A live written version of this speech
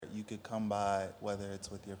could come by, whether it's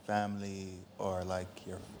with your family or like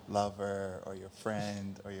your lover or your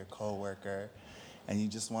friend or your coworker, and you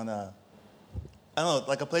just want to, I don't know,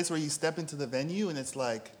 like a place where you step into the venue and it's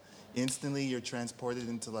like instantly you're transported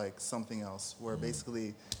into like something else where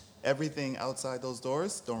basically everything outside those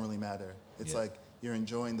doors don't really matter. It's like you're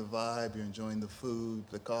enjoying the vibe, you're enjoying the food,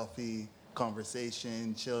 the coffee,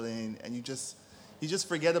 conversation, chilling, and you just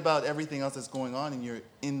forget about everything else that's going on and you're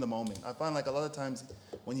in the moment. I find like a lot of times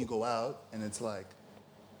when you go out and it's like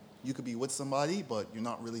you could be with somebody but you're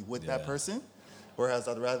not really with that person. Whereas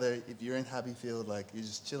I'd rather, if you're in Happyfield, like you're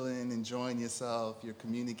just chilling, enjoying yourself, you're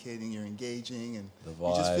communicating, you're engaging, and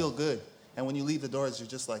you just feel good. And when you leave the doors, you're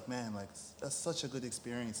just like, man, like that's such a good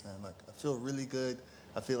experience, man. Like I feel really good.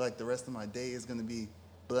 I feel like the rest of my day is gonna be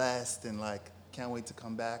blessed, and like can't wait to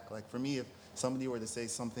come back. Like for me, if somebody were to say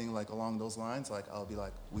something like along those lines, like I'll be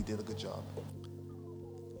like, we did a good job.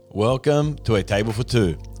 Welcome to A Table for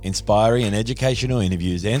Two, inspiring and educational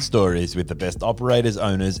interviews and stories with the best operators,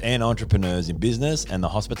 owners, and entrepreneurs in business and the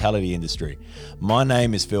hospitality industry. My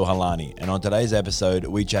name is Phil Halani, and on today's episode,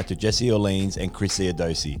 we chat to Jesse Orleans and Chris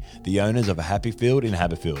Theodosi, the owners of Happyfield in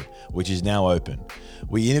Haberfield, which is now open.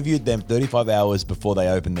 We interviewed them 35 hours before they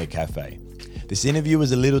opened their cafe. This interview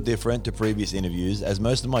was a little different to previous interviews, as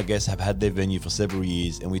most of my guests have had their venue for several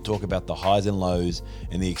years, and we talk about the highs and lows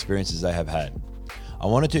and the experiences they have had. I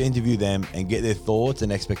wanted to interview them and get their thoughts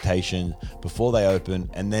and expectations before they open,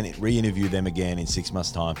 and then re-interview them again in 6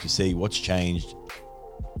 months' time to see what's changed.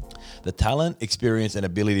 The talent, experience, and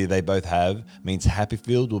ability they both have means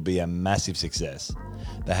Happyfield will be a massive success.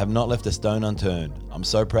 They have not left a stone unturned. I'm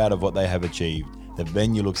so proud of what they have achieved. The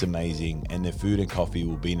venue looks amazing, and their food and coffee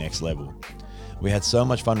will be next level. We had so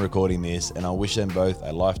much fun recording this, and I wish them both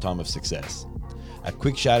a lifetime of success. A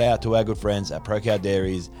quick shout out to our good friends at ProCow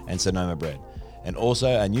Dairies and Sonoma Bread, and also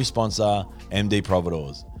a new sponsor, MD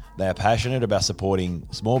Providores. They are passionate about supporting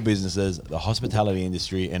small businesses, the hospitality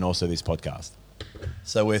industry, and also this podcast.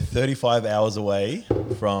 So we're 35 hours away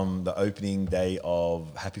from the opening day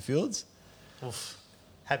of Happyfields. Oof.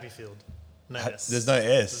 Happyfield. No S. There's no S.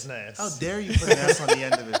 There's no S. How dare you put an S on the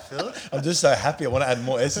end of it, Phil? I'm just so happy. I want to add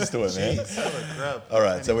more S's to it, man. Jeez, what a grub. All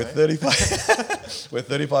right, so we're 35. We're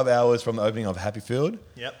 35 hours from the opening of Happyfield.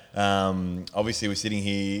 Yep. Obviously, we're sitting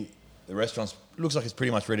here. The restaurant looks like it's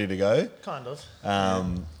pretty much ready to go. Kind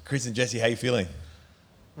of. Chris and Jesse, how you feeling?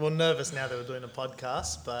 We're nervous now that we're doing a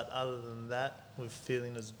podcast, but other than that, we're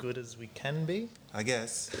feeling as good as we can be. I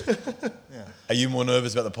guess. Yeah. Are you more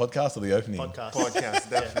nervous about the podcast or the opening? Podcast,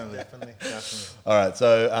 definitely. Yeah, definitely. All right,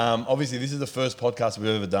 so obviously this is the first podcast we've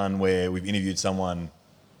ever done where we've interviewed someone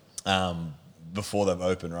before they've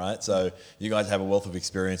opened, right? So you guys have a wealth of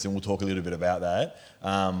experience, and we'll talk a little bit about that.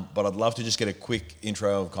 But I'd love to just get a quick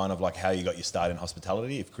intro of kind of like how you got your start in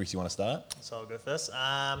hospitality. If Chris, you want to start? So I'll go first.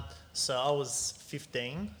 So I was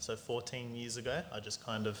 15, so 14 years ago. I just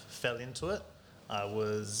kind of fell into it. I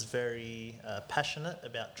was very passionate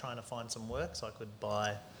about trying to find some work so I could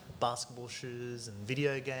buy basketball shoes and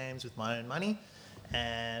video games with my own money.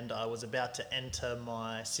 And I was about to enter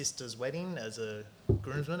my sister's wedding as a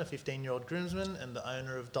groomsman, a 15-year-old groomsman, and the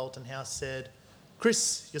owner of Dalton House said,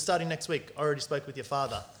 "Chris, you're starting next week. I already spoke with your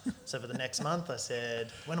father." So for the next month, I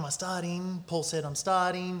said, "When am I starting?" Paul said, "I'm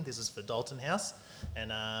starting." This is for Dalton House.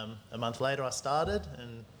 And a month later, I started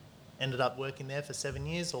and ended up working there for 7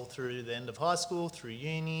 years, all through the end of high school, through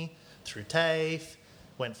uni, through TAFE,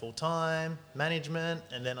 went full-time, management,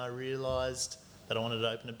 and then I realised that I wanted to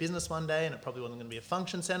open a business one day and it probably wasn't going to be a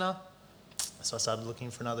function centre. So I started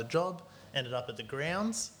looking for another job, ended up at the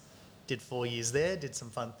grounds, did 4 years there, did some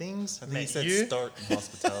fun things. I think you said start in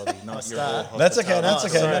hospitality, not your whole hospitality. That's okay, that's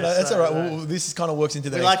okay. Sorry, That's all right. sorry. Well, this kind of works into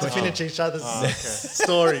the We next like to question. finish each other's okay.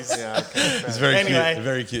 stories. Yeah, okay. It's very Anyway. cute,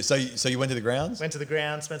 very cute. So you went to the grounds? Went to the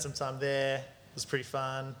ground, spent some time there. It was pretty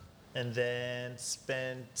fun. And then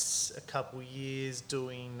spent a couple years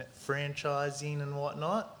doing franchising and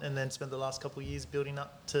whatnot. And then spent the last couple of years building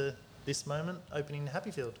up to this moment, opening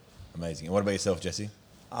Happyfield. Amazing. And what about yourself, Jesse?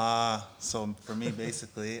 So for me,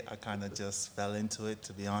 basically, I kind of just fell into it,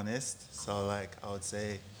 to be honest. So like I would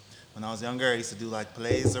say, when I was younger, I used to do like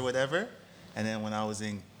plays or whatever. And then when I was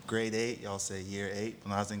in grade 8, y'all say year 8.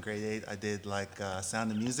 When I was in grade 8, I did like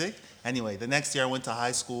Sound of Music. Anyway, the next year I went to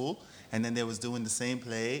high school, and then they was doing the same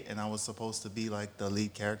play, and I was supposed to be like the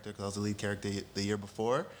lead character because I was the lead character the year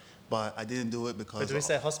before. But I didn't do it because... But do we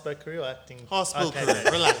say hospo career or acting? Hospital Okay, career.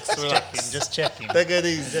 no, Relax. Just checking. Take it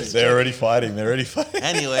easy. They're already fighting.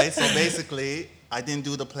 Anyway, so basically, I didn't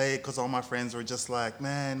do the play because all my friends were just like,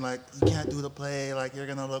 man, like, you can't do the play. Like, you're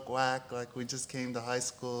going to look whack. Like, we just came to high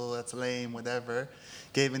school. That's lame, whatever.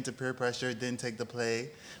 gave into peer pressure, didn't take the play,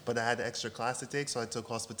 but I had an extra class to take, so I took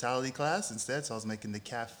hospitality class instead. So I was making the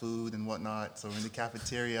cat food and whatnot. So in the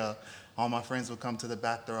cafeteria, all my friends would come to the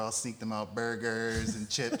back door. I'll sneak them out burgers and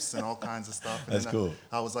chips and all kinds of stuff. And That's then cool.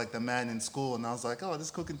 I was like the man in school, and I was like, oh,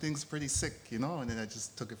 this cooking thing's pretty sick, you know? And then I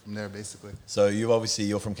just took it from there, basically. So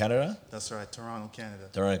you're from Canada? That's right, Toronto, Canada.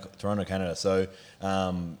 Toronto, Canada. So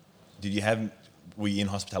were you in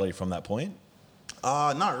hospitality from that point?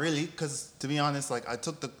 Not really, because to be honest, like I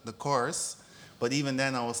took the course, but even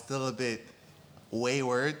then I was still a bit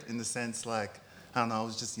wayward in the sense like, I don't know, I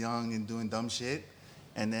was just young and doing dumb shit.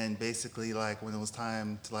 And then basically like when it was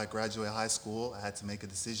time to like graduate high school, I had to make a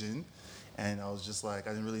decision. And I was just like, I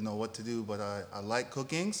didn't really know what to do, but I like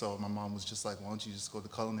cooking. So my mom was just like, why don't you just go to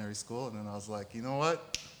culinary school? And then I was like, you know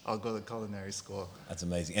what? I'll go to culinary school. That's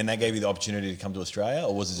amazing. And that gave you the opportunity to come to Australia,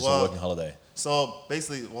 or was it just a working holiday? So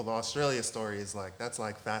basically, well, the Australia story is like, that's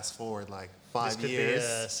like fast forward like 5 This could years. be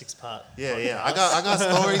a 6-part. Yeah. I got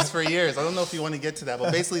stories for years. I don't know if you want to get to that,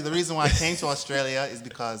 but basically the reason why I came to Australia is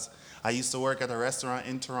because I used to work at a restaurant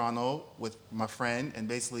in Toronto with my friend, and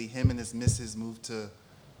basically him and his missus moved to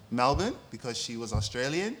Melbourne because she was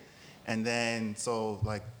Australian. And then so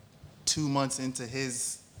like 2 months into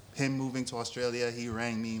him moving to Australia, he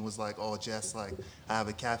rang me and was like, oh, Jess, like I have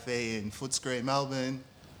a cafe in Footscray, Melbourne.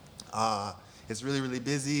 It's really, really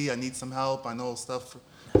busy. I need some help. I know stuff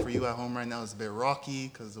for you at home right now is a bit rocky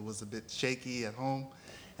because it was a bit shaky at home.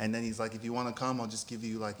 And then he's like, if you want to come, I'll just give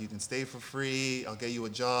you, like, you can stay for free. I'll get you a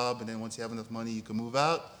job. And then once you have enough money, you can move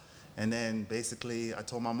out. And then basically I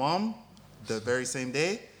told my mom the very same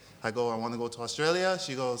day, I want to go to Australia.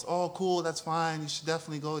 She goes, oh, cool, that's fine. You should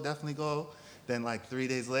definitely go. Then like 3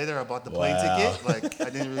 days later, I bought the plane ticket. Like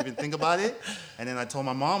I didn't really even think about it. And then I told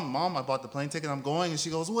my mom, I bought the plane ticket, I'm going. And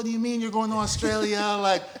she goes, what do you mean you're going to Australia?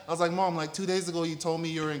 Like, I was like, Mom, like 2 days ago you told me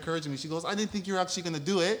you were encouraging me. She goes, I didn't think you were actually going to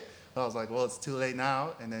do it. I was like, well, it's too late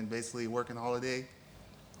now. And then basically working holiday,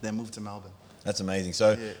 then moved to Melbourne. That's amazing.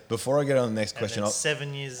 So before I get on the next And question,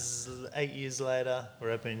 then 8 years later,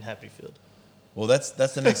 we're opening Happyfield. well, that's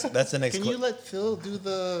the next. Can you let Phil do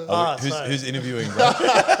the... who's interviewing, bro?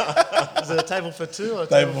 Is it a table for two or a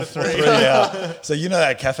Table table for for three. Yeah. So you know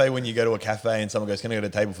at a cafe when you go to a cafe and someone goes, "Can I get a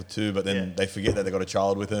table for two?" But then Yeah. they forget that they got a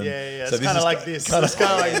child with them. Yeah. So It's kind of like this. It's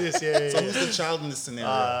kind of like this. Yeah. So who's the child in this scenario?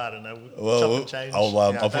 I don't know. Well, Chop and change. I'll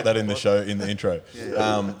put back that and in the forth. show, in the intro.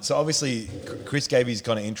 So obviously, Chris gave his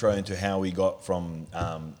kind of intro into how we got from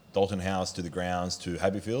Dalton House to the grounds to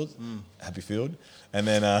Happyfield. And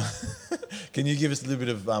then can you give us a little bit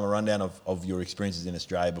of a rundown of your experiences in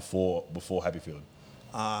Australia before Happyfield?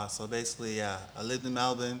 So basically, I lived in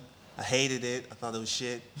Melbourne. I hated it. I thought it was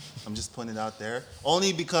shit. I'm just putting it out there.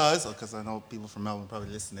 Only because I know people from Melbourne probably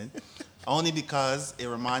listening. Only because it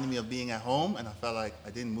reminded me of being at home, and I felt like I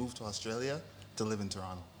didn't move to Australia to live in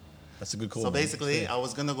Toronto. That's a good call. So man. basically, I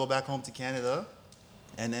was gonna go back home to Canada,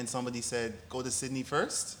 and then somebody said, go to Sydney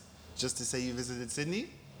first, just to say you visited Sydney.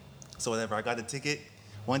 So whatever, I got a ticket,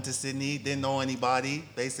 went to Sydney, didn't know anybody,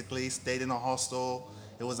 basically stayed in a hostel.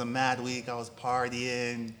 It was a mad week. I was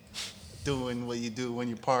partying, doing what you do when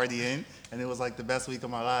you're partying, and it was like the best week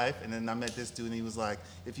of my life. And then I met this dude, and he was like,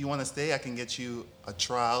 if you want to stay, I can get you a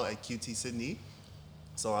trial at QT Sydney.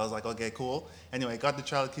 So I was like, okay, cool. Anyway, got the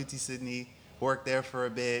trial at QT Sydney, worked there for a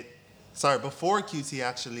bit. Sorry, before QT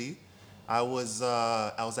actually, I was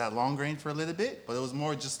at Long Grain for a little bit, but it was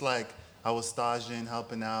more just like I was staging,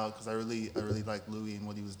 helping out, because I really liked Louis and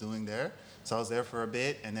what he was doing there. So I was there for a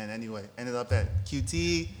bit, and then anyway, ended up at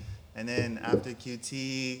QT. And then after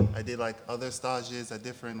QT, I did like other stages at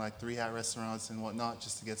different like 3-hat restaurants and whatnot,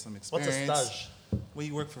 just to get some What's experience. a stage? Well,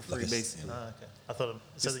 you work for free, basically. Oh, okay. I thought.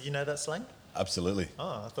 So that you know that slang? Absolutely.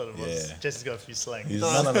 Oh, I thought it was. Yeah. Jesse's got a few slang. He's,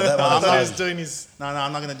 No, that I one. thought he was doing his. No,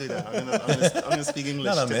 I'm not gonna do that. I'm gonna speak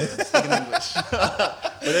English. No, today. man. I'm speaking English.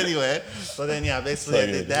 But anyway, so then basically So I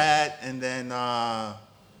did good. that, and then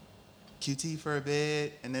QT for a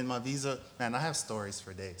bit, and then my visa. Man, I have stories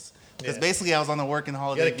for days. Because Yeah. basically I was on a working You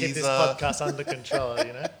holiday got to keep visa. this podcast under control,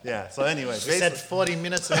 you know. Yeah. So anyway, We said basically, 40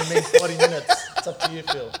 minutes, and we mean 40 minutes. It's up to you,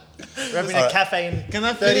 Phil. We're having a cafe in can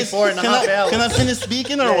I finish? 34 and a half hours. Can I finish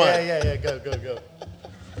speaking or what? Yeah. Go.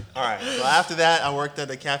 All right. So after that, I worked at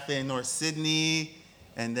a cafe in North Sydney,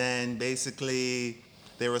 and then basically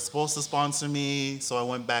they were supposed to sponsor me, so I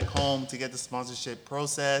went back home to get the sponsorship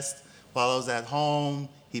processed. While I was at home,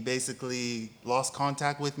 he basically lost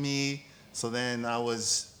contact with me. So then I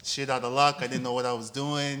was shit out of luck. I didn't know what I was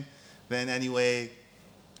doing. Then anyway,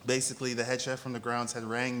 basically the head chef from the grounds had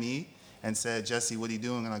rang me and said, Jesse, what are you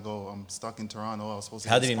doing? And I go, I'm stuck in Toronto. I was supposed to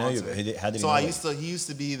How get did he know you? sponsored. How did he So know I that? used to, he used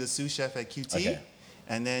to be the sous chef at QT. Okay.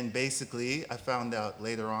 And then basically, I found out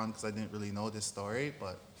later on, because I didn't really know this story,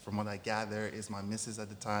 but from what I gather, is my missus at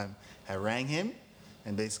the time had rang him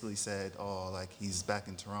and basically said, oh, like he's back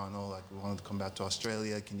in Toronto, like we wanted to come back to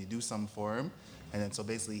Australia, can you do something for him? And then so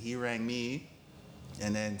basically he rang me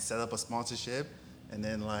and then set up a sponsorship, and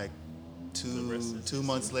then like two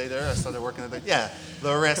months later, I started working at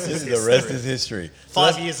the rest is history. The rest is history.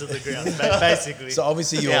 5 years at the grounds, basically. So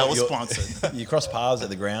obviously I was sponsored. You crossed paths at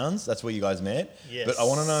the grounds. That's where you guys met. Yes. But I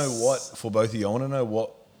want to know for both of you, I want to know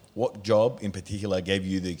what job in particular gave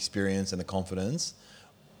you the experience and the confidence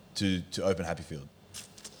to open Happyfield.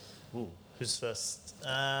 Ooh, who's first?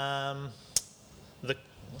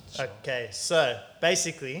 Okay, so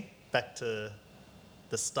basically, back to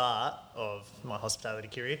the start of my hospitality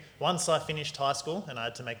career. Once I finished high school and I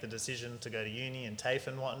had to make the decision to go to uni and TAFE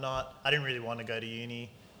and whatnot, I didn't really want to go to uni.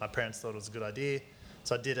 My parents thought it was a good idea,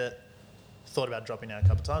 so I did it. Thought about dropping out a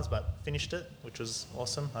couple of times, but finished it, which was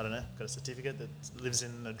awesome. I don't know, got a certificate that lives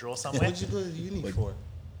in a drawer somewhere. What did you go to uni for?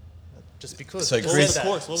 Just because. So Just Chris,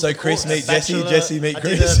 that. Chris meet Jesse, Bachelor- Jesse meet I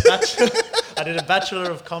Chris. I did a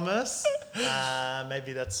Bachelor of Commerce.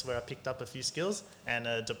 Maybe that's where I picked up a few skills, and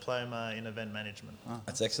a diploma in event management.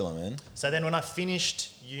 That's excellent, man. So then when I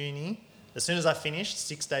finished uni, as soon as I finished,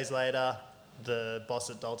 6 days later, the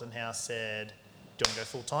boss at Dalton House said, do you want to go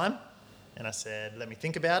full time? And I said, let me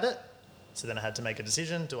think about it. So then I had to make a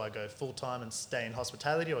decision. Do I go full time and stay in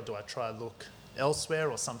hospitality, or do I try look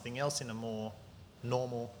elsewhere or something else in a more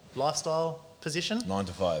normal lifestyle position? 9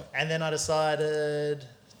 to 5. And then I decided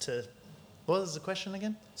to, what was the question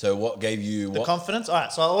again? So what gave you The what? confidence. All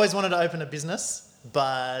right, so I always wanted to open a business,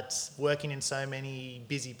 but working in so many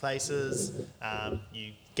busy places,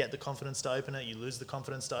 you get the confidence to open it, you lose the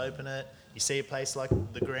confidence to open it. You see a place like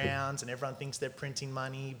the grounds and everyone thinks they're printing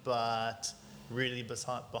money, but really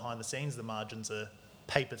behind the scenes, the margins are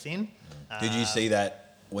paper thin. Did you see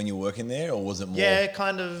that when you were working there, or was it more? Yeah,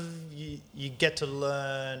 kind of. You get to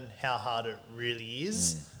learn how hard it really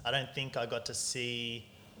is. I don't think I got to see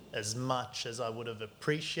as much as I would have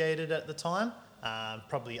appreciated at the time.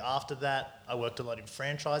 Probably after that, I worked a lot in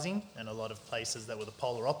franchising and a lot of places that were the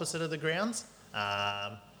polar opposite of the grounds.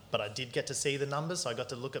 But I did get to see the numbers, so I got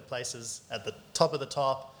to look at places at the top of the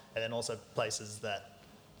top, and then also places that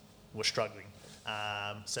were struggling.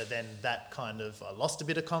 So then that kind of, I lost a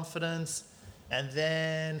bit of confidence. And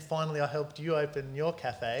then finally I helped you open your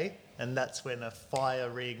cafe, and that's when a fire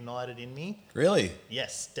reignited in me. Really?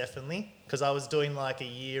 Yes, definitely. Because I was doing like a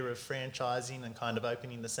year of franchising and kind of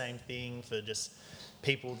opening the same thing for just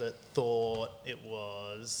people that thought it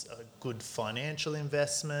was a good financial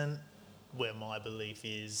investment, where my belief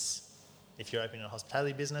is if you're opening a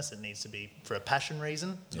hospitality business, it needs to be for a passion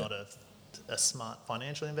reason, not a smart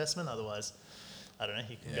financial investment. Otherwise, I don't know,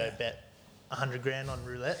 you can go bet 100 grand on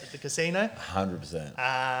roulette at the casino. 100%.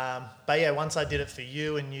 But yeah, once I did it for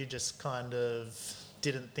you and you just kind of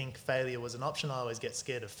didn't think failure was an option, I always get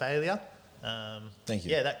scared of failure. Thank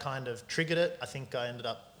you. Yeah, that kind of triggered it. I think I ended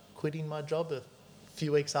up quitting my job a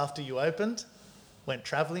few weeks after you opened. Went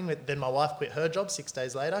travelling. Then my wife quit her job 6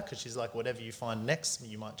 days later because she's like, whatever you find next,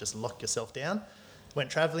 you might just lock yourself down. Went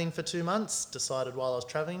travelling for 2 months, decided while I was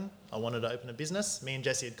travelling I wanted to open a business. Me and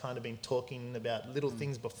Jesse had kind of been talking about little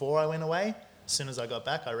things before I went away. As soon as I got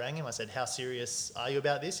back, I rang him. I said, how serious are you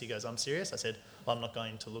about this? He goes, I'm serious. I said, well, I'm not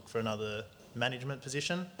going to look for another management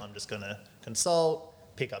position. I'm just going to consult,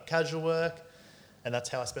 pick up casual work. And that's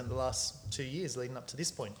how I spent the last 2 years leading up to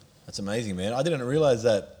this point. That's amazing, man. I didn't realise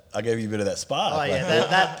that I gave you a bit of that spark. Oh,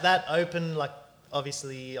 yeah. That opened, like,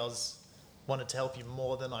 obviously I wanted to help you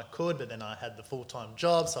more than I could, but then I had the full-time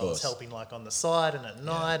job, so I was helping like on the side and at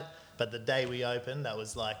night. But the day we opened, that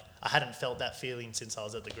was like, I hadn't felt that feeling since I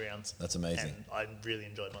was at the grounds. That's amazing. And I really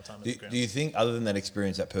enjoyed my time at the grounds. Do you think, other than that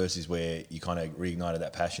experience at Percy's where you kind of reignited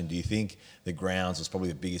that passion, do you think the grounds was probably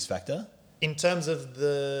the biggest factor? In terms of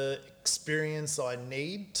the experience I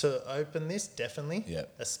need to open this, definitely.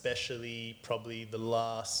 Yep. Especially probably the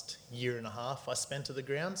last year and a half I spent at the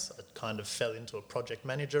grounds. I kind of fell into a project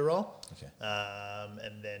manager role. Okay.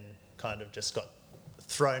 And then kind of just got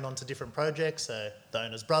thrown onto different projects. So the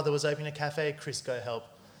owner's brother was opening a cafe. Chris, go help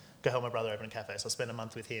my brother open a cafe. So I spent a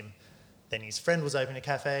month with him. Then his friend was opening a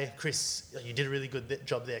cafe. Chris, you did a really good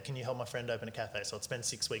job there. Can you help my friend open a cafe? So I'd spend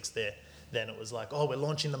 6 weeks there. Then it was like, oh, we're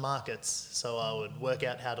launching the markets. So I would work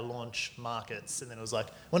out how to launch markets. And then it was like,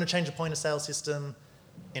 I want to change the point of sale system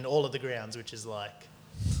in all of the grounds, which is like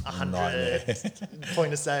 100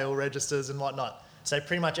 point of sale registers and whatnot. So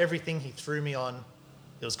pretty much everything he threw me on,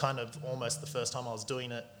 it was kind of almost the first time I was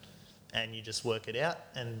doing it, and you just work it out.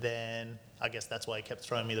 And then I guess that's why he kept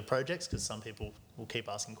throwing me the projects, because some people will keep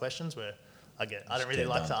asking questions where I don't really get it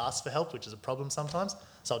like to done. ask for help, which is a problem sometimes.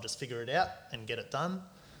 So I'll just figure it out and get it done.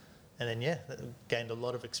 And then, gained a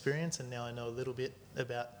lot of experience, and now I know a little bit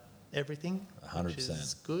about everything, 100%. which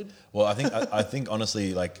is good. Well, I think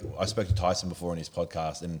honestly, like I spoke to Tyson before on his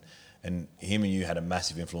podcast, and him and you had a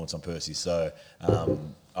massive influence on Percy. So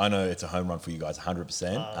I know it's a home run for you guys,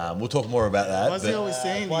 100%. We'll talk more about that. What's he always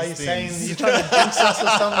saying Why are you these saying things? you're trying to jinx us or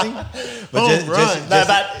something? But Home run. No,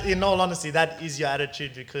 but in all honesty, that is your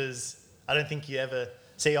attitude, because I don't think you ever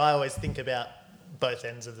see. I always think about both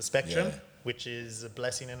ends of the spectrum, Yeah. which is a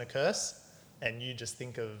blessing and a curse, and you just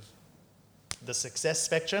think of the success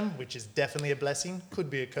spectrum, which is definitely a blessing. Could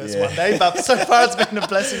be a curse Yeah. one day, but so far it's been a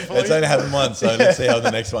blessing for it's you. only happened once, so let's see how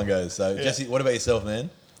the next one goes. So Jesse, what about yourself, man?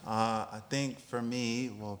 I think for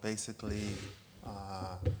me, well, basically,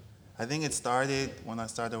 I think it started when I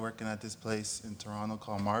started working at this place in Toronto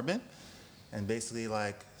called Marvin. And basically,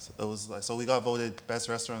 like, it was like, so we got voted best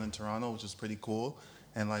restaurant in Toronto, which was pretty cool.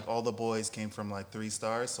 And like all the boys came from like 3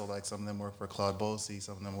 stars. So like some of them worked for Claude Bosi,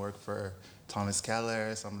 some of them worked for Thomas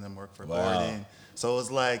Keller, some of them worked for Wow. Gordon. So it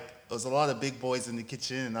was like, it was a lot of big boys in the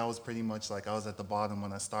kitchen. And I was pretty much like, I was at the bottom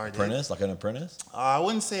when I started. Apprentice, like an apprentice? I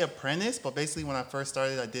wouldn't say apprentice, but basically when I first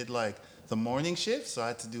started, I did like the morning shift. So I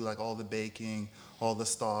had to do like all the baking, all the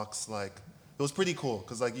stocks. Like it was pretty cool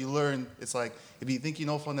because like you learn, it's like if you think you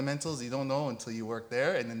know fundamentals, you don't know until you work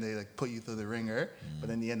there, and then they like put you through the ringer. But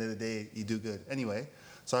at the end of the day, you do good. Anyway,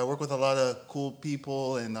 so I work with a lot of cool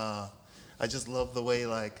people, and I just love the way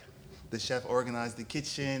like the chef organized the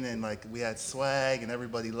kitchen, and like we had swag, and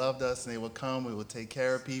everybody loved us, and they would come, we would take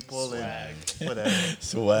care of people, and whatever.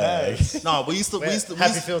 Swag. No, we used to.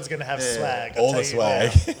 Happy Field's going to have Yeah. swag. All I'll the tell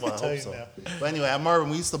you swag. now. Well, I I'll tell hope you so. now. But anyway, at Marvin,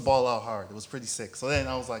 we used to ball out hard. It was pretty sick. So then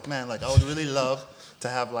I was like, man, like I would really love to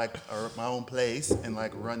have like my own place and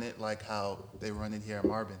like run it like how they run it here at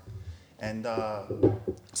Marvin. And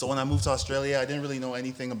so when I moved to Australia, I didn't really know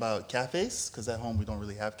anything about cafes because at home we don't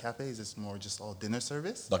really have cafes. It's more just all dinner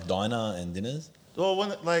service. Like diner and dinners?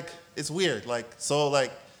 Well, like it's weird. Like so,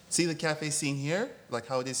 like see the cafe scene here, like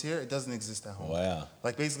how it is here. It doesn't exist at home. Wow.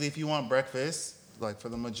 Like basically, if you want breakfast, like for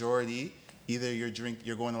the majority, either you're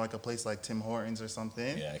going to like a place like Tim Hortons or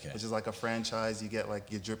something, Yeah, okay. which is like a franchise. You get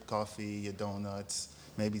like your drip coffee, your donuts,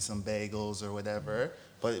 maybe some bagels or whatever.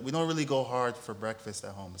 But we don't really go hard for breakfast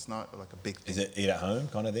at home. It's not like a big thing. Is it eat at home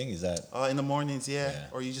kind of thing? Is that? In the mornings, yeah. Yeah.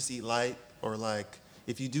 Or you just eat light, or like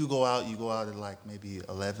if you do go out, you go out at like maybe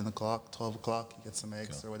 11 o'clock, 12 o'clock. You get some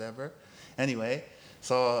eggs Cool. or whatever. Anyway,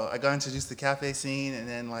 so I got introduced to the cafe scene, and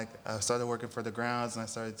then like I started working for the grounds, and I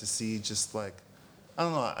started to see just like, I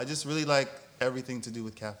don't know, I just really like everything to do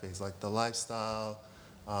with cafes, like the lifestyle,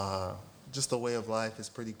 just the way of life is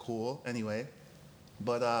pretty cool. Anyway,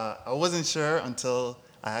 but I wasn't sure until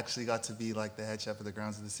I actually got to be like the head chef of the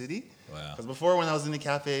grounds of the city. Wow. Because before, when I was in the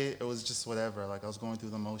cafe, it was just whatever. Like I was going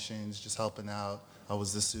through the motions, just helping out. I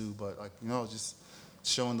was the sous, but like just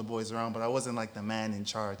showing the boys around. But I wasn't like the man in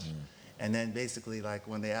charge. And then basically, like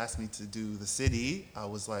when they asked me to do the city, I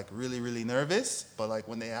was like really, really nervous. But like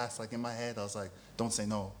when they asked, like in my head, I was like, don't say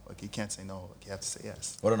no. Like you can't say no. Like you have to say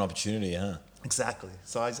yes. What an opportunity, huh? Exactly.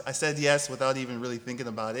 So I said yes without even really thinking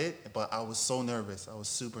about it, but I was so nervous. I was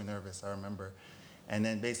super nervous, I remember. And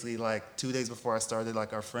then basically like 2 days before I started,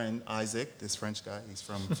 like our friend Isaac, this French guy, he's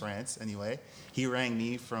from France anyway, he rang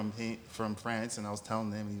me from France, and I was telling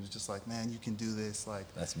him, and he was just like, man, you can do this. Like,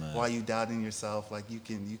 That's mad. why are you doubting yourself? Like you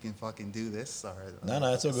can fucking do this. Sorry.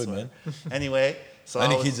 No, it's all good, man. Anyway, so I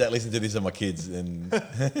Only was- kids that listen to this are my kids, and all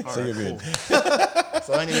so right, you're good. cool.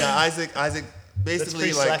 So anyway, Isaac That's basically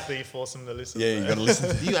pretty like, slack that you force them to listen. Yeah, you got to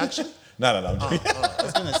listen to. do you actually? No, I'm joking. I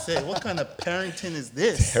was gonna say, what kind of parenting is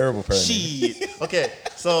this? Terrible parenting. Shit. Okay,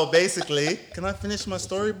 so basically, can I finish my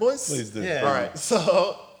story, boys? Please do. Yeah. All right.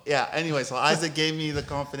 So yeah. Anyway, so Isaac gave me the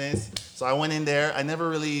confidence. So I went in there. I never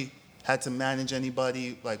really had to manage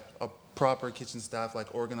anybody, like a proper kitchen staff,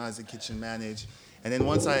 like organize the kitchen, manage. And then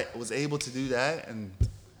once I was able to do that, and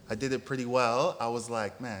I did it pretty well, I was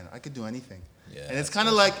like, man, I could do anything. Yeah, and it's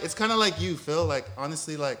that's kind of like you, Phil. Like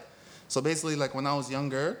honestly, like so basically, like when I was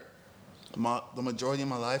younger, the majority of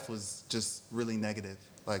my life was just really negative.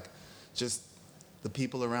 Like just the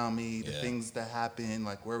people around me, the Yeah. things that happened,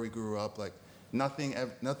 like where we grew up, like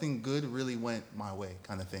nothing good really went my way,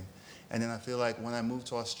 kind of thing. And then I feel like when I moved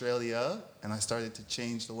to Australia and I started to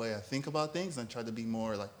change the way I think about things and try to be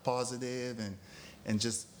more like positive and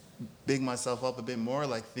just big myself up a bit more,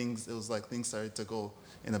 like things started to go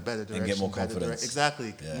in a better direction. get more better confidence.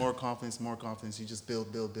 Exactly. Yeah. More confidence. You just build.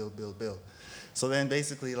 So then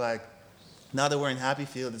basically like, now that we're in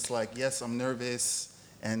Happyfield, it's like, yes, I'm nervous,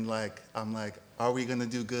 and like, I'm like, are we gonna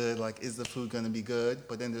do good? Like, is the food gonna be good?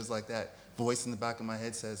 But then there's like that voice in the back of my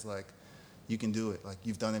head says like, you can do it. Like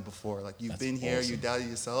you've done it before. Like you've That's been here, you awesome. doubted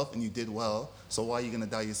yourself, and you did well. So why are you gonna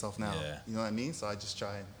doubt yourself now? Yeah. You know what I mean? So I just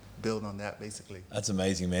try and build on that basically. That's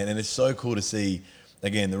amazing, man. And it's so cool to see.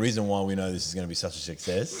 Again, the reason why we know this is going to be such a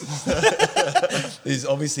success is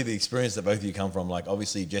obviously the experience that both of you come from. Like,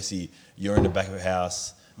 obviously, Jesse, you're in the back of the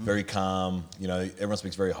house, very calm. You know, everyone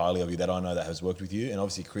speaks very highly of you that I know that has worked with you. And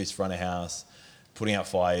obviously, Chris, front of house, putting out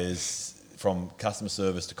fires, from customer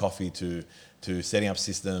service to coffee to setting up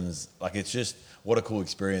systems. Like, it's just, what a cool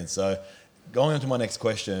experience. So, going on to my next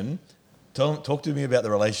question, talk to me about the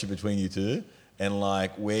relationship between you two and,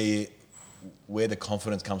 like, where the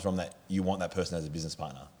confidence comes from that you want that person as a business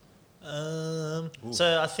partner.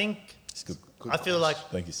 So I think It's good. I feel like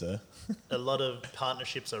Thank you, sir. a lot of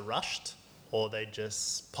partnerships are rushed or they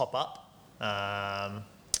just pop up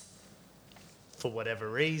for whatever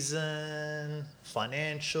reason,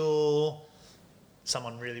 financial.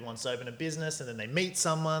 Someone really wants to open a business and then they meet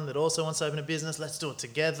someone that also wants to open a business. Let's do it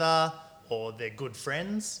together. Or they're good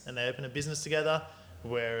friends and they open a business together.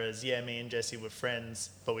 Whereas, me and Jesse were friends,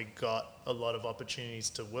 but we got a lot of opportunities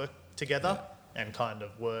to work together and kind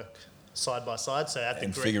of work side by side. So at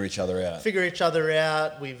And the figure each other out. figure each other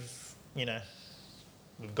out. We've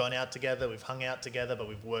gone out together, we've hung out together, but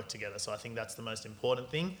we've worked together. So I think that's the most important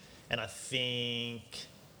thing. And I think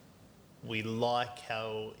we like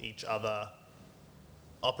how each other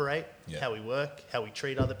operate, how we work, how we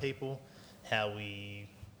treat other people, how we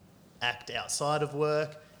act outside of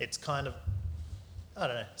work. It's kind of, I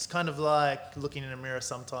don't know, it's kind of like looking in a mirror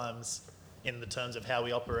sometimes in the terms of how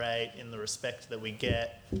we operate, in the respect that we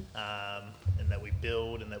get, and that we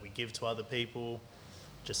build and that we give to other people.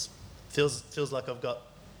 Just feels like I've got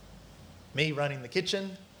me running the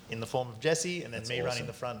kitchen in the form of Jesse, and then That's me running awesome.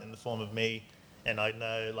 the front in the form of me. And I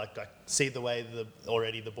know, like, I see the way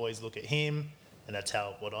already the boys look at him, and that's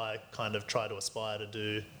what I kind of try to aspire to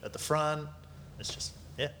do at the front. It's just,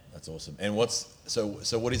 That's awesome. And so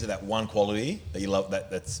what is it, that one quality that you love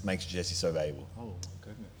that makes Jesse so valuable? Oh my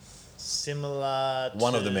goodness. similar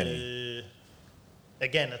One to, of the many.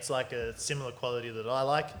 Again, it's like a similar quality that I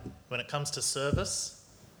like. When it comes to service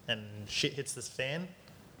and shit hits the fan,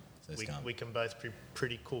 So it's calm. we can both be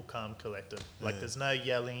pretty cool, calm, collected. Like there's no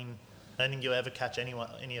yelling. I don't think you'll ever catch any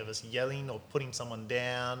of us yelling or putting someone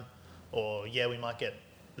down. Or we might get,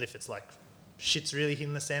 if it's like shit's really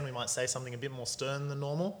hitting the sand, we might say something a bit more stern than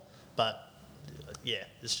normal. But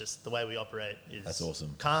it's just the way we operate is That's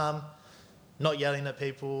awesome. calm, not yelling at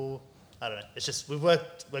people. I don't know. It's just we've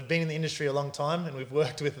been in the industry a long time and we've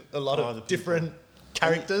worked with a lot the of people. different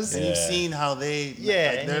characters. And you've Yeah. seen how they Yeah,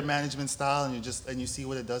 like and their you- management style, and you see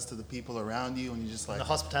what it does to the people around you, and you just like The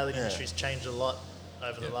hospitality yeah. industry's changed a lot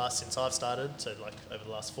over the Yeah. last, since I've started, so like over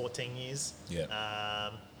the last 14 years.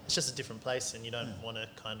 Yeah. It's just a different place and you don't want to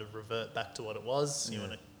kind of revert back to what it was. You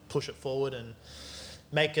want to push it forward and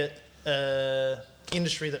make it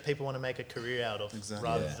industry that people want to make a career out of Exactly.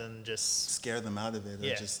 rather Yeah. than just... scare them out of it, or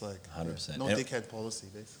Yeah. just like 100%. no And- dickhead policy,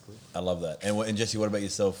 basically. I love that. And Jesse, what about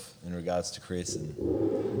yourself in regards to Chris? And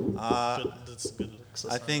That's good looks.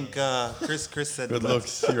 I think Chris said Good the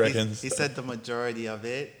looks, he reckons. He said the majority of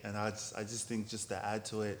it, and I just think just to add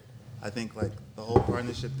to it, I think like the whole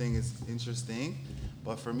partnership thing is interesting,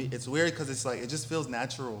 but for me it's weird because it's like it just feels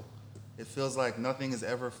natural. It feels like nothing is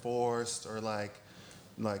ever forced or like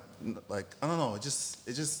I don't know. It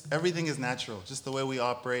just everything is natural. Just the way we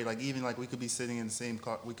operate. Like even like we could be sitting in the same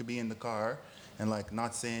car, we could be in the car and like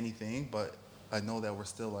not say anything, but I know that we're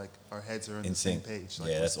still like our heads are on In the same sync. page. Like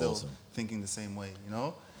Yeah, we're that's still awesome. thinking the same way, you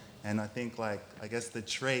know? And I think like I guess the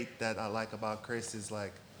trait that I like about Chris is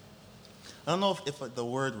like I don't know if the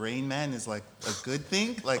word Rain Man is like a good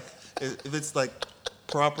thing, like if it's like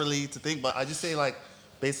properly to think, but I just say like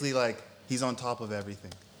basically like he's on top of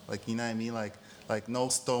everything. Like you know what I mean? Like no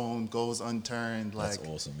stone goes unturned. Like that's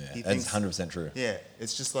awesome, yeah. he That's thinks- 100% true. Yeah,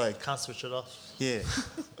 it's just like Can't switch it off. yeah,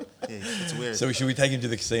 it's weird. So should we take him to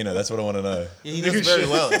the casino? That's what I want to know. yeah, he does very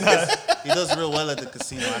well. He does real well at the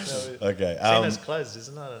casino actually. Okay. Casino's closed,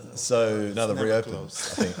 isn't it? So no, they've never reopened.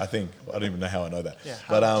 closed. I think I don't even know how I know that. Yeah,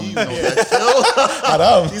 but how do you know that,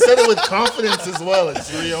 Phil? You said it with confidence as well.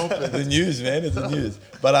 It's reopened. the news, man, it's the news.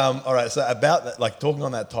 But all right. So about that, like talking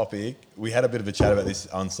on that topic, we had a bit of a chat about this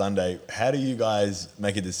on Sunday. How do you guys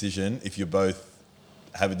make a decision if you both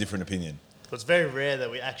have a different opinion? It's very rare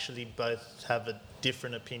that we actually both have a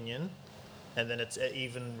different opinion, and then it's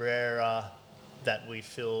even rarer that we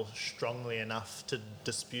feel strongly enough to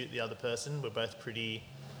dispute the other person. We're both pretty,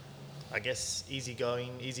 I guess, easygoing,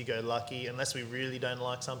 easy-go-lucky, unless we really don't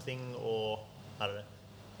like something or, I don't know.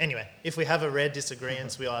 Anyway, if we have a rare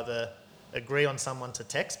disagreement, we either agree on someone to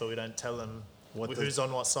text, but we don't tell them What who's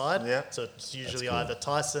on what side. Yeah. So it's usually cool. either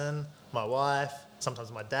Tyson my wife,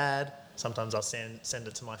 sometimes my dad. Sometimes I'll send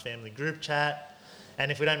it to my family group chat.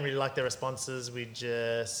 And if we don't really like their responses, we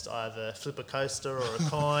just either flip a coaster or a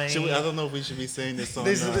coin. I don't know if we should be saying this on.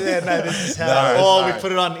 This is how. No, we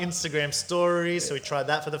put it on Instagram stories. So we tried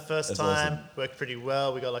that for the first That's time. awesome. Worked pretty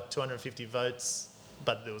well. We got like 250 votes,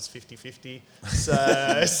 but it was 50-50.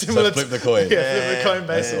 So similar. flip the coin. Flip the coin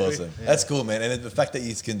That's basically. awesome. That's cool, man. And the fact that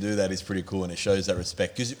you can do that is pretty cool, and it shows that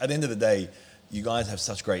respect. Because at the end of the day, you guys have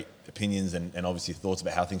such great opinions and obviously thoughts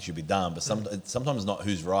about how things should be done. But sometimes it's not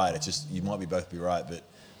who's right. It's just you might both be right, but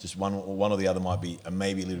just one or the other might be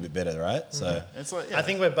maybe a little bit better, right? So It's like, I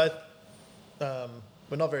think we're both.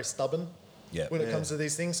 We're not very stubborn yeah, when it comes to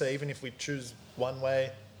these things. So even if we choose one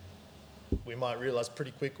way, we might realize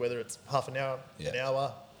pretty quick whether it's half an hour, an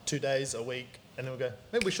hour, 2 days, a week, and then we'll go,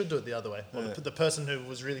 maybe we should do it the other way. Or the person who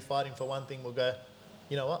was really fighting for one thing will go,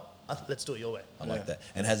 you know what, let's do it your way. I like that.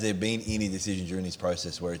 And has there been any decisions during this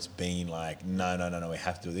process where it's been like, no, we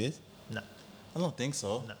have to do this? No. I don't think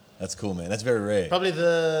so. No. That's cool, man. That's very rare. Probably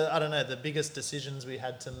the biggest decisions we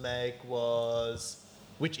had to make was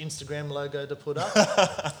which Instagram logo to put up.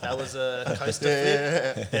 That was a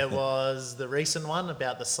coaster flip. There was the recent one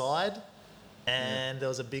about the side. And there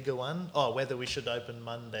was a bigger one. Whether we should open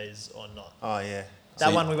Mondays or not. Oh, yeah.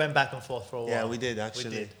 That one we went back and forth for a while. Yeah, we did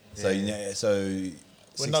actually. We did. So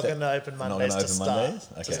We're not going to open Mondays to start. Mondays?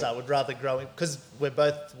 Okay. To start, we'd rather grow it because we're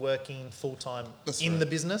both working full time in right. the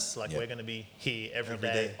business. Like Yep. we're going to be here every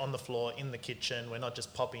day on the floor in the kitchen. We're not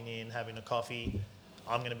just popping in having a coffee.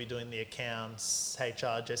 I'm going to be doing the accounts,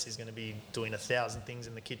 HR. Jesse's going to be doing 1,000 things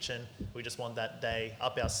in the kitchen. We just want that day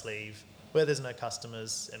up our sleeve where there's no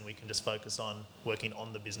customers and we can just focus on working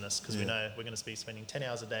on the business because we know we're going to be spending 10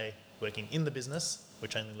 hours a day working in the business,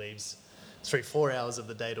 which only leaves 3-4 hours of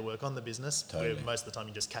the day to work on the business. Totally. Where most of the time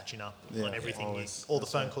you're just catching up Yeah, on everything. always. All the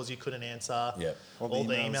That's phone right. calls you couldn't answer, Yep. all All the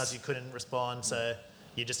the emails emails. you couldn't respond. So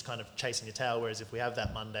you're just kind of chasing your tail. Whereas if we have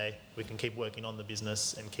that Monday, we can keep working on the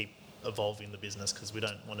business and keep evolving the business because we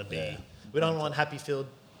don't want to be, we don't want Happyfield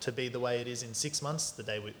to be the way it is in 6 months.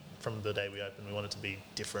 From the day we open, we want it to be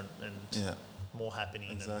different and more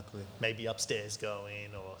happening. Exactly. And maybe upstairs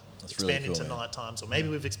going or That's really expand cool, into man. night times, or maybe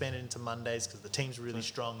we've expanded into Mondays because the team's really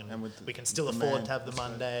strong and with we can still the afford demand, to have the that's right.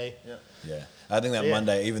 Monday. Yeah. Yeah. I think that Yeah.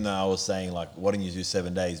 Monday, even though I was saying, like, why don't you do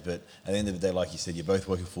 7 days? But at the end of the day, like you said, you're both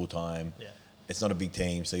working full time. Yeah. It's not a big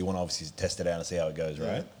team, so you want to obviously test it out and see how it goes,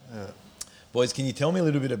 right? Yeah. Boys, can you tell me a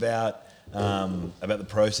little bit about the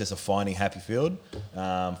process of finding Happyfield,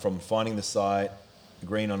 from finding the site,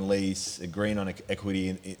 agreeing on lease, agreeing on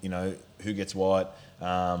equity, who gets what,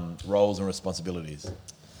 roles and responsibilities?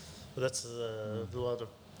 Well, that's a lot of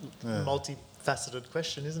multifaceted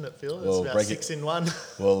question, isn't it, Phil? It's Well, about break 6 it- in one.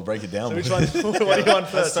 Well, break it down. So which one? What do you want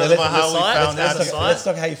first? talk about how we found Let's Happyfield. start with Let's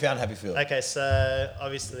the talk how you found Happyfield. site. Okay, so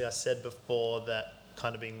obviously I said before that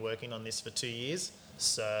kind of been working on this for 2 years.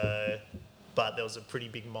 But there was a pretty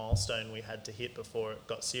big milestone we had to hit before it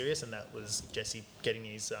got serious, and that was Jesse getting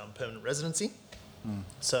his permanent residency.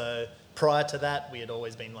 So prior to that, we had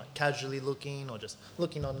always been like casually looking or just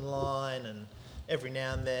looking online, and every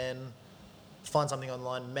now and then find something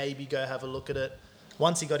online, maybe go have a look at it.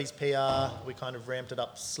 Once he got his PR, we kind of ramped it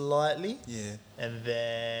up slightly. Yeah. And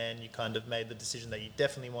then you kind of made the decision that you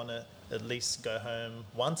definitely want to at least go home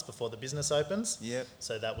once before the business opens. Yep.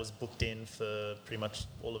 So that was booked in for pretty much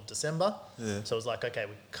all of December. Yeah. So it was like, okay,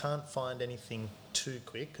 we can't find anything too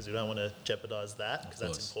quick because we don't want to jeopardize that because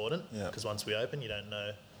that's course. important. Yeah. Because once we open, you don't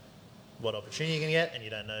know what opportunity you're going to get, and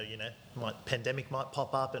you don't know, pandemic might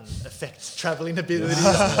pop up and affect travelling abilities.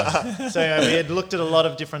 So anyway, we had looked at a lot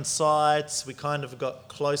of different sites. We kind of got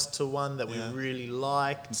close to one that we really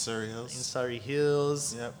liked In Surrey in Hills. Surrey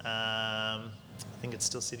Hills. Yep. I think it's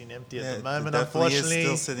still sitting empty Yeah, at it the moment, definitely is unfortunately.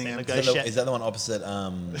 still sitting empty. Is that the one opposite?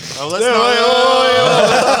 Oh, let's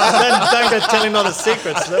Don't go telling all the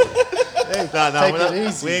secrets. Take it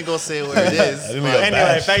easy. We ain't gonna say where it is. think we got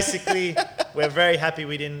Anyway, basically, we're very happy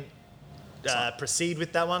we didn't proceed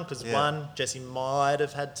with that one because one, Jesse might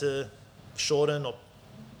have had to shorten or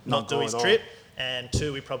not do go his at all. trip, and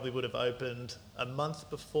two, we probably would have opened a month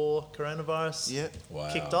before coronavirus Yep.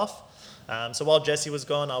 Wow. kicked off. So while Jesse was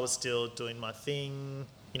gone, I was still doing my thing.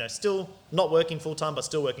 Still not working full time, but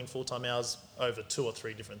still working full time hours over 2 or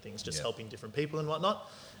 3 different things, just helping different people and whatnot,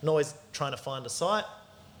 and always trying to find a site.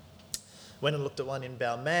 Went and looked at one in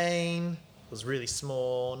Balmain. It was really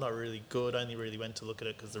small, not really good. Only really went to look at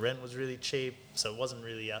it because the rent was really cheap, so it wasn't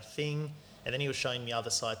really our thing. And then he was showing me other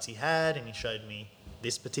sites he had, and he showed me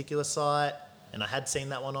this particular site. And I had seen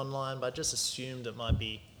that one online, but I just assumed it might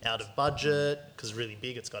be out of budget because it's really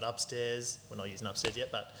big. It's got upstairs. We're not using upstairs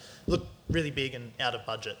yet, but looked really big and out of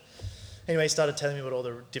budget. Anyway, he started telling me what all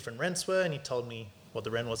the different rents were, and he told me what the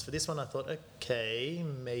rent was for this one. I thought, okay,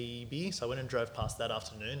 maybe. So I went and drove past that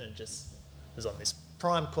afternoon and just was on this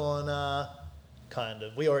prime corner, kind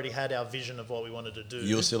of. We already had our vision of what we wanted to do.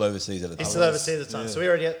 You were still overseas at the time. He's still overseas at the time.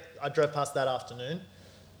 Yeah. So I drove past that afternoon,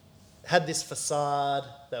 had this facade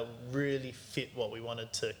that really fit what we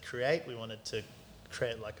wanted to create. We wanted to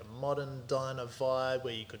create like a modern diner vibe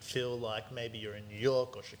where you could feel like maybe you're in New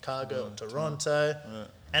York or Chicago or Toronto. Yeah.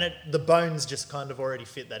 And the bones just kind of already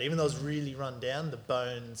fit that. Even though it was really run down, the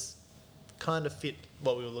bones kind of fit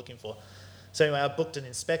what we were looking for. So anyway, I booked an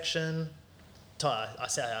inspection. I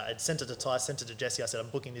sent it to Ty, sent it to Jesse. I said, I'm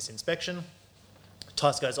booking this inspection.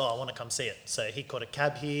 Tice goes, I want to come see it. So he caught a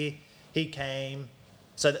cab here. He came.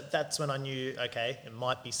 So that's when I knew, okay, it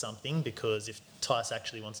might be something, because if Tice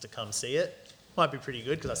actually wants to come see it, it might be pretty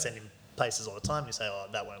good, because I send him places all the time. You say,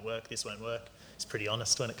 that won't work, this won't work. He's pretty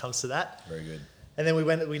honest when it comes to that. Very good. And then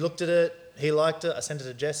we looked at it. He liked it. I sent it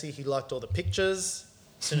to Jesse. He liked all the pictures.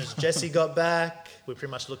 As soon as Jesse got back, we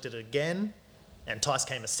pretty much looked at it again. And Tice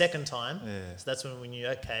came a second time. Yeah. So that's when we knew,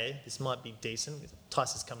 okay, this might be decent.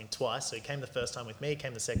 Tice is coming twice. So he came the first time with me,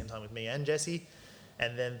 came the second time with me and Jesse.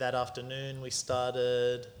 And then that afternoon, we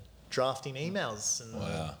started drafting emails and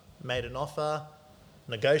Wow. made an offer,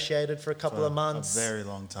 negotiated for a couple of months. A very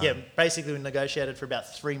long time. Yeah, basically we negotiated for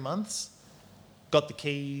about 3 months. Got the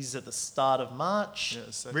keys at the start of March.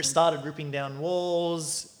 Yeah, second. Started ripping down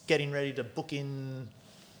walls, getting ready to book in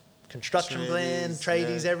construction blend,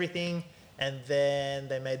 tradies, yeah. everything. And then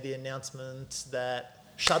they made the announcement that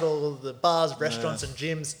shut all the bars, restaurants and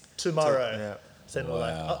gyms tomorrow. Yeah. So then we're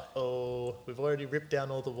like, Wow. uh-oh, we've already ripped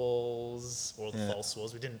down all the walls, all the Yeah. false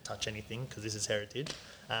walls. We didn't touch anything because this is heritage.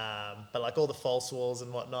 But like all the false walls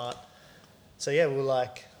and whatnot. So yeah, we were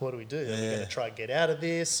like, what do we do? Are we going Yeah. to try and get out of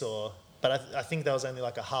this? But I think that was only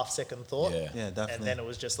like a half-second thought. Yeah. Yeah, definitely. And then it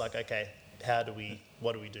was just like, okay,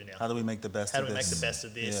 what do we do now? How do we make the best How of do we this? make the best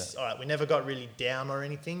of this? Yeah. All right, we never got really down or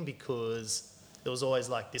anything, because it was always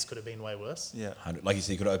like, this could have been way worse. Yeah. 100 Like you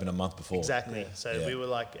said, you could have opened a month before. Exactly. Yeah. So Yeah. we were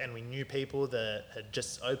like, and we knew people that had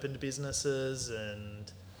just opened businesses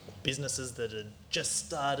and businesses that had just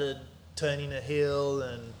started turning a heel,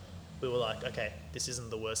 and we were like, okay, this isn't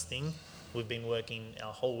the worst thing. We've been working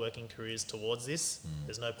our whole working careers towards this.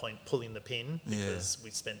 There's no point pulling the pin, because we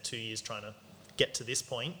spent 2 years trying to get to this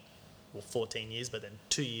point. Well, 14 years, but then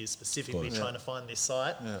 2 years specifically course. trying to find this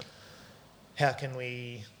site. Yeah. How can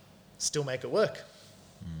we still make it work?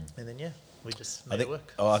 And then, we just made it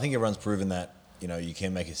work. I think everyone's proven that, you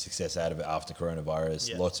can make a success out of it after coronavirus.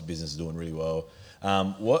 Yeah. Lots of businesses doing really well.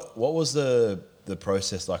 What was the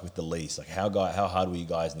process like with the lease? Like how hard were you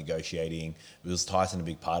guys negotiating? Was Tyson a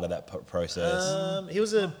big part of that process? He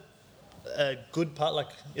was a good part.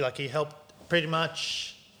 Like he helped pretty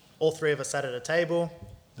much all three of us sat at a table.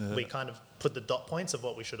 We kind of put the dot points of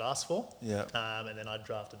what we should ask for. Yeah. And then I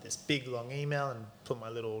drafted this big long email and put my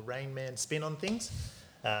little Rain Man spin on things.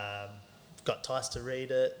 Got Tice to read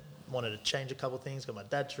it. Wanted to change a couple of things. Got my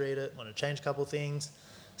dad to read it. Wanted to change a couple of things.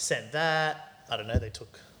 Sent that. I don't know. They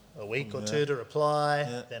took a week or two to reply.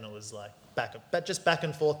 Yeah. Then it was like back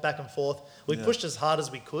and forth. We Yeah. pushed as hard as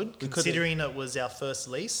we could, could- considering it was our first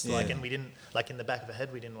lease. Yeah. And we didn't, in the back of our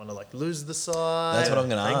head, we didn't want to lose the site. That's what I'm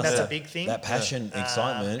going to I think ask. that's Yeah. a big thing. That passion,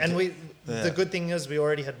 excitement. And Yeah. the good thing is we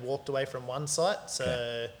already had walked away from one site,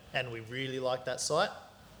 Okay. and we really liked that site.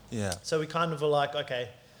 Yeah. So we kind of were like, okay,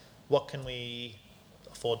 what can we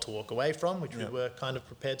afford to walk away from, which we Yeah. were kind of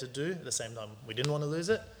prepared to do. At the same time, we didn't want to lose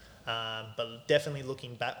it. But definitely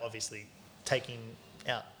looking back, obviously taking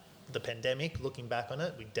out the pandemic, looking back on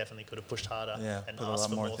it, we definitely could have pushed harder Yeah, and put a asked lot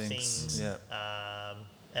for more more things. things. Yeah.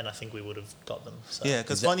 And I think we would have got them. So. Yeah,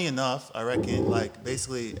 because funny enough, I reckon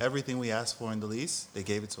basically everything we asked for in the lease, they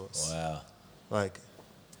gave it to us. Wow. Like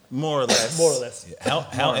more or less. More or less. How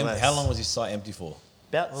More or less. how long was your site empty for?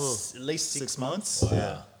 About at least 6 months.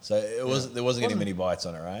 Yeah. So there wasn't getting many bites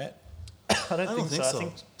on it, right? I don't think think so. so. I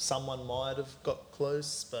think someone might have got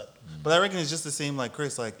close, but But I reckon it's just the same like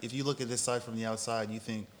Chris. Like if you look at this site from the outside, you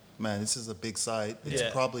think, man, this is a big site. It's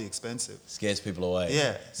Yeah. probably expensive. Scares people away.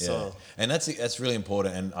 Yeah, so- and that's really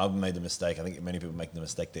important. And I've made the mistake. I think many people make the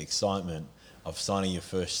mistake. The excitement of signing your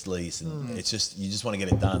first lease, and it's just you just want to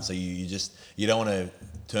get it done. So you don't want to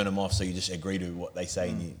turn them off. So you just agree to what they say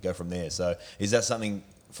and you go from there. So is that something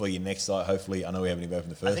for your next site? Hopefully, I know we haven't even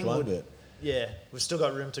opened the first think one, we'll- but yeah, we've still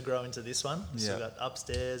got room to grow into this one. We've still Yeah. got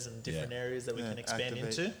upstairs and different Yeah. areas that we Yeah, can expand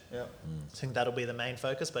activate. into. Yeah. I think that'll be the main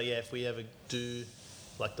focus. But yeah, if we ever do,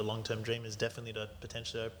 the long-term dream is definitely to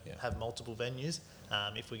potentially Yeah. have multiple venues.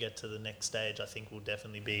 If we get to the next stage, I think we'll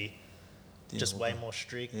definitely be just way more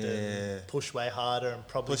strict Yeah. and push way harder and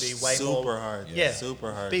probably Push be way super more hard. Yeah,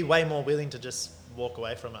 Super hard. Be way more willing to just walk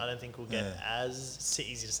away from it. I don't think we'll get Yeah. as it's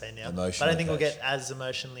easy to say now, but I Emotionally don't think we'll get attached. as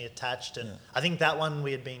emotionally attached. And Yeah. I think that one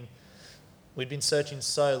we'd been searching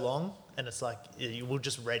so long, and it's like we're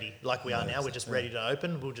just ready, like we are now. We're just ready to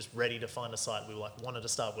open. We're just ready to find a site. We wanted to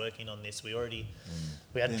start working on this.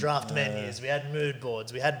 We had draft menus, we had mood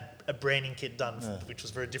boards, we had a branding kit done, which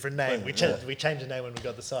was for a different name. We changed the name when we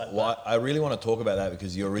got the site. Well, I really want to talk about that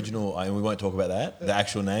because your original, and we won't talk about that, the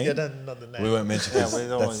actual name. Yeah, not the name. We won't mention Yeah, because we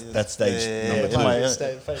don't want- that's stage number in two. my- Yeah.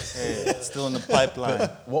 It's still in the pipeline.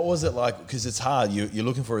 What was it like? Because it's hard. You're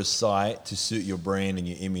looking for a site to suit your brand and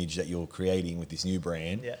your image that you're creating with this new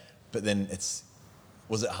brand. Yeah. But then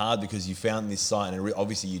was it hard because you found this site and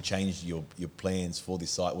obviously you changed your plans for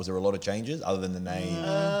this site? Was there a lot of changes other than the name?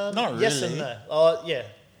 Not Yes really. and no. Oh, yeah,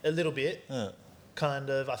 a little bit. Yeah. Kind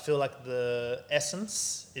of. I feel like the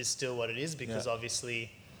essence is still what it is because Yeah. obviously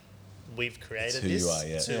we've created who this. you are,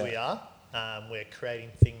 yeah. It's who Yeah. we are. We're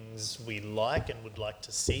creating things we like and would like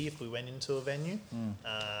to see if we went into a venue.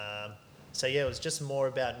 So yeah, it was just more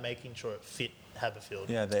about making sure it fit Haberfield.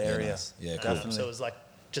 Yeah, the area. nice. Yeah, cool. Definitely. So it was like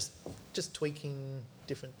just tweaking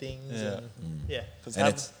different things. Yeah. And yeah. Because And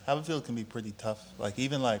it's- Haberfield can be pretty tough. Like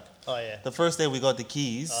even like Oh yeah. the first day we got the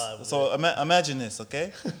keys. So imagine this,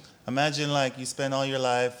 okay? Imagine like you spend all your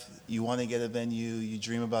life, you want to get a venue, you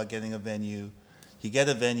dream about getting a venue. You get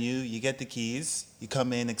a venue, you get the keys, you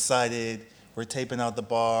come in excited. We're taping out the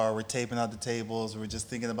bar, we're taping out the tables, we're just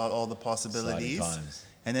thinking about all the possibilities. times.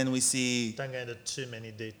 And then we see, Don't go into too many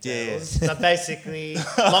Yeah. details. But basically,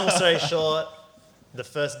 long story short, the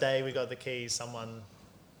first day we got the keys, someone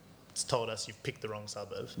told us you've picked the wrong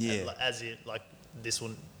suburb. Yeah. And as it like this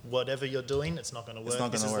one, whatever you're doing, it's not going to work.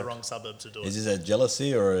 not This gonna is the work. wrong suburb to do it. Is this a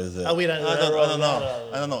jealousy or is it? Oh, we don't. I don't know.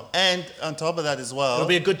 I don't know. And on top of that as well, It'll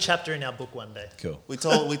be a good chapter in our book one day. Cool. we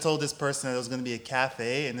told this person that it was going to be a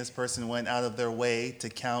cafe, and this person went out of their way to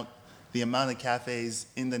count the amount of cafes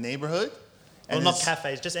in the neighborhood. Well, And not it's-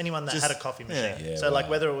 cafes, just anyone that just- had a coffee machine. yeah. Yeah, So like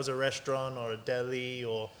wow. whether it was a restaurant or a deli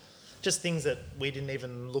or just things that we didn't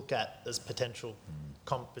even look at as potential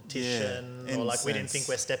competition Yeah, or like we didn't incense. think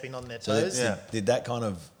we're stepping on their So toes. did that kind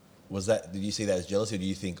of did you see that as jealousy or do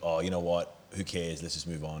you think, oh, you know what, who cares, let's just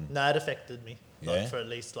move on? No, it affected me. Yeah? Like for at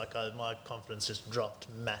least my confidence just dropped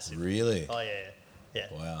massively. Really? Oh yeah.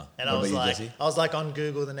 Wow. And What I was about you, like, Jesse? I was like on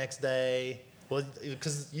Google the next day. Well,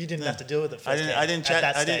 because you didn't have to deal with it first. I didn't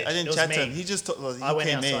chat. I didn't It was chat me. to him. He just he I went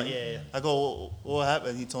came outside, in. yeah. I go, what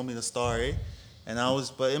happened? He told me the story, and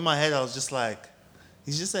but in my head I was just like,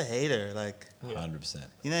 he's just a hater. Like, 100%.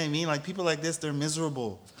 you know what I mean? Like people like this, they're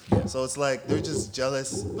miserable. So it's like they're just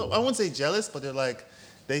jealous. No, I wouldn't say jealous, but they're like,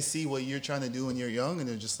 they see what you're trying to do when you're young, and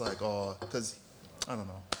they're just like, oh, because I don't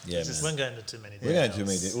know. Yeah, It's just, We won't go into too many We're going to do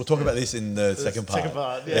details. We'll talk about this in the second part. Second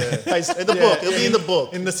part, yeah. in the book. It'll be in the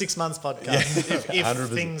book. In the 6 months podcast. If 100%.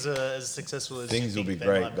 things are as successful as you Things will think be they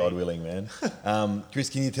great, might God be. willing, man. Chris,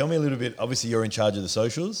 can you tell me a little bit? Obviously, you're in charge of the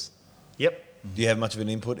socials. Yep. Do you have much of an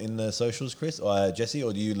input in the socials, Chris, or Jesse,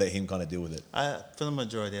 or do you let him kind of deal with it? For the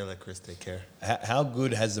majority, I let Chris take care. How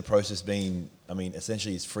good has the process been? I mean,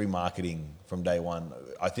 essentially, it's free marketing from day one.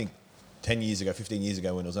 I think 10 years ago, 15 years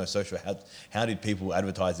ago, when there was no social, how did people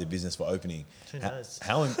advertise their business for opening? Who knows?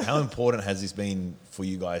 How important has this been for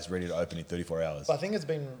you guys ready to open in 34 hours? I think it's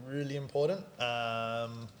been really important.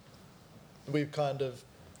 We've kind of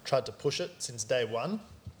tried to push it since day one.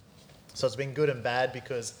 So it's been good and bad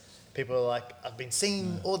because people are like, I've been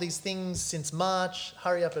seeing all these things since March,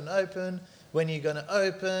 hurry up and open. When are you going to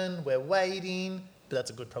open? We're waiting. But that's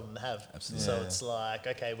a good problem to have. Absolutely. So Yeah. it's like,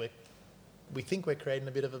 okay, we think we're creating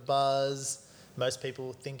a bit of a buzz. Most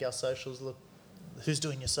people think our socials look, who's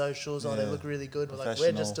doing your socials? Oh, they Yeah. look really good. We're like,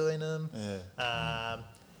 we're just Professional. doing them. Yeah.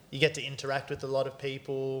 You get to interact with a lot of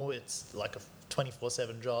people. It's like a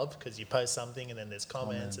 24/7 job because you post something and then there's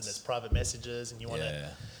comments and there's private messages and you want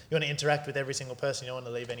to interact with every single person. You don't want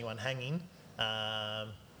to leave anyone hanging. But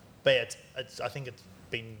yeah, I think it's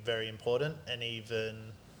been very important. And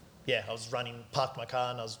even I was parked my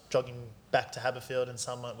car and I was jogging back to Haberfield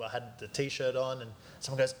and I had the T-shirt on and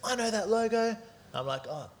someone goes, I know that logo. I'm like,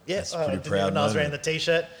 oh, yeah. That's a I pretty didn't proud even know I was wearing the moment.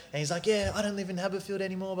 T-shirt. And he's like, yeah, I don't live in Haberfield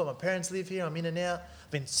anymore, but my parents live here. I'm in and out.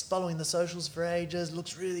 I've been following the socials for ages.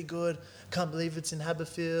 Looks really good. Can't believe it's in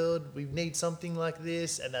Haberfield. We need something like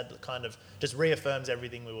this. And that kind of just reaffirms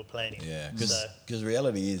everything we were planning. Yeah, So, because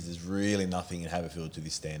reality is there's really nothing in Haberfield to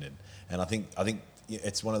this standard, and I think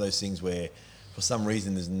it's one of those things where for some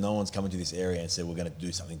reason there's no one's coming to this area and said we're going to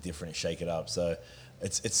do something different and shake it up. So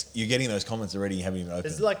it's you're getting those comments already, you haven't even opened.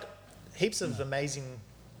 there's like heaps of amazing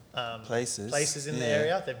Places in the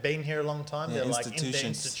area. They've been here a long time. Yeah, They're like in the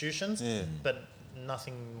institutions. institutions, Yeah. but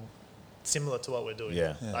nothing similar to what we're doing.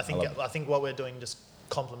 Yeah. Yeah. I think what we're doing just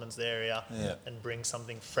complements the area Yeah. and brings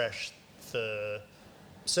something fresh for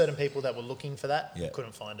certain people that were looking for that, Yeah.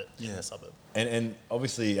 couldn't find it in Yeah. the suburb. And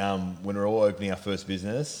obviously, when we're all opening our first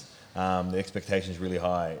business, the expectation is really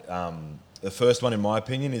high. The first one, in my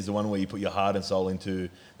opinion, is the one where you put your heart and soul into.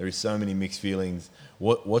 There is so many mixed feelings.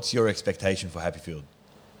 What's your expectation for Happyfield?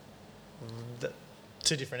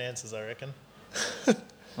 Two different answers, I reckon.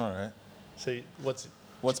 All right. So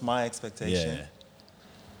What's my expectation? Yeah.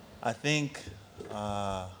 I think,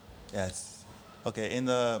 yes. Okay, in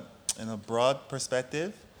a broad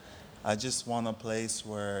perspective, I just want a place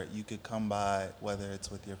where you could come by, whether it's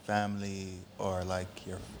with your family or like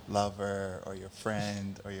your lover or your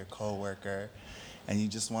friend or your coworker, and you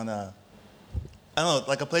just want to, I don't know,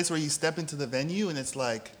 like a place where you step into the venue and it's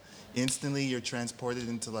like instantly you're transported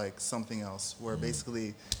into like something else, where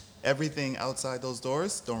basically everything outside those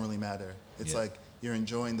doors don't really matter. It's Yeah. like you're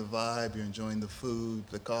enjoying the vibe, you're enjoying the food,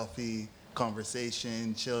 the coffee,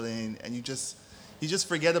 conversation, chilling, and you just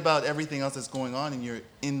forget about everything else that's going on and you're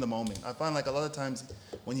in the moment. I find like a lot of times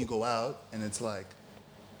when you go out and it's like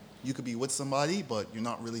you could be with somebody but you're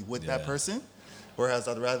not really with that Yeah. person. Whereas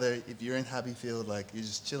I'd rather, if you're in Happyfield, like you're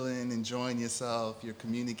just chilling, enjoying yourself, you're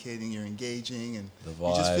communicating, you're engaging, and The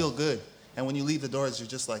you just vibe. feel good. And when you leave the doors, you're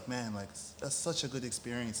just like, man, like that's such a good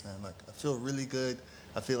experience, man. Like I feel really good.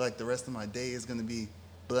 I feel like the rest of my day is gonna be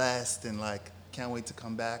blessed, and like can't wait to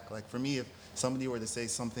come back. Like for me, if somebody were to say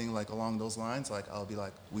something like along those lines, like I'll be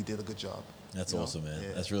like, we did a good job. That's You know? awesome, man. Yeah.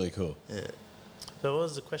 That's really cool. Yeah. So what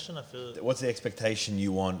was the question? I feel What's the expectation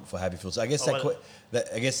you want for Happyfield? So I guess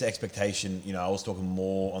I guess the expectation, I was talking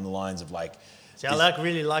more on the lines of like. See, I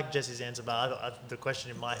really like Jesse's answer, but the question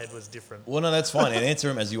in my head was different. Well, no, that's fine. And answer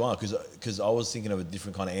them as you are, because I was thinking of a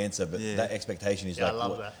different kind of answer, but Yeah. that expectation is Yeah, like. I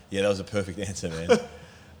love that. Yeah, that was a perfect answer, man.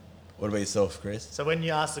 What about yourself, Chris? So when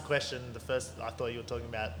you asked the question, the first I thought you were talking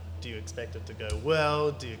about: do you expect it to go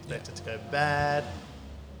well? Do you expect it to go bad?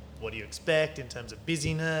 What do you expect in terms of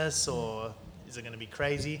busyness, or is it going to be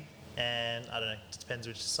crazy? And I don't know. It depends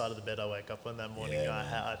which side of the bed I wake up on that morning. Yeah,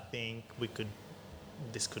 I think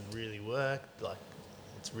this could really work. Like,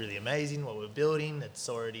 it's really amazing what we're building. It's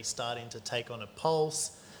already starting to take on a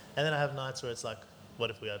pulse. And then I have nights where it's like, what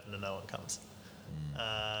if we open and no one comes?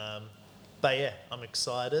 But yeah, I'm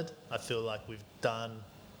excited. I feel like we've done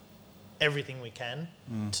everything we can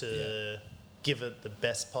to give it the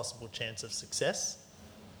best possible chance of success.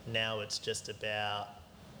 Now it's just about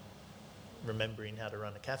remembering how to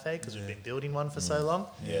run a cafe, because we've been building one for so long.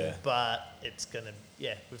 Yeah. But it's going to,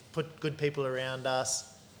 we've put good people around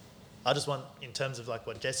us. I just want, in terms of like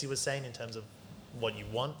what Jesse was saying, in terms of what you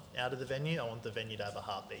want out of the venue, I want the venue to have a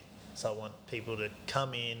heartbeat. So I want people to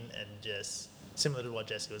come in and just, similar to what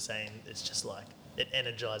Jesse was saying, it's just like, it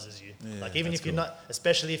energizes you. Yeah, like even that's if you're cool. not,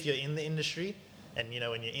 especially if you're in the industry, and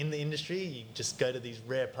when you're in the industry, you just go to these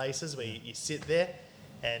rare places where you sit there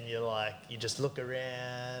and you're like, you just look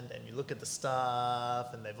around and you look at the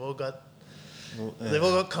staff and they've all got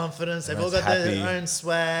confidence, they've all Everyone's got happy. their own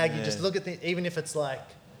swag. You Yeah. just look at even if it's like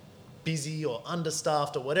busy or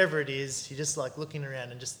understaffed or whatever it is, you're just like looking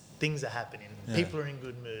around and just things are happening. Yeah. People are in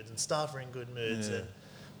good moods and staff are in good moods. Yeah. And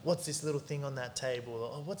what's this little thing on that table?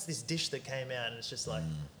 Or what's this dish that came out? And it's just like,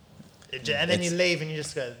 and then you leave and you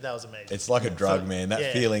just go, that was amazing. It's like a drug, man. That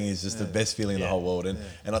yeah. feeling is just the best feeling in the Yeah. whole world.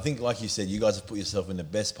 And I think, like you said, you guys have put yourself in the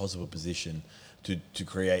best possible position to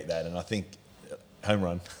create that. And I think, home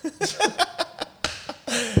run.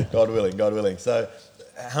 God willing. So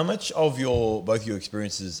how much of both your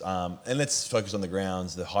experiences, and let's focus on the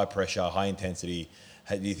grounds, the high pressure, high intensity,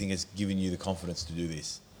 how do you think has given you the confidence to do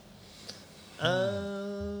this?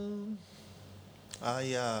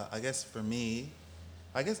 I guess for me,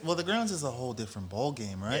 well, the grounds is a whole different ball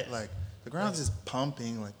game, right? Yeah. Like the grounds is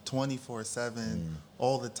pumping like 24/7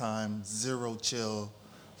 all the time, zero chill.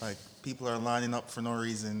 Like people are lining up for no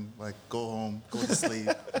reason. Like go home, go to sleep.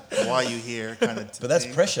 Why you here? Kind of. But that's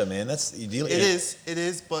pressure, man. That's you deal. It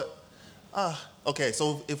is. But okay.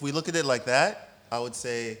 So if we look at it like that, I would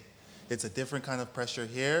say it's a different kind of pressure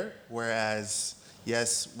here. Whereas,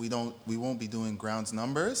 yes, we won't be doing grounds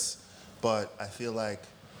numbers, but I feel like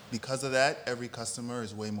because of that, every customer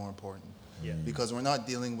is way more important. Yeah. Because we're not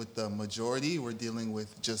dealing with the majority, we're dealing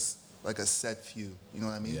with just like a set few. You know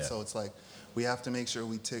what I mean? Yeah. So it's like we have to make sure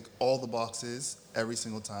we tick all the boxes every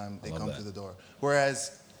single time they love come that. through the door.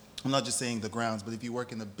 Whereas I'm not just saying the grounds, but if you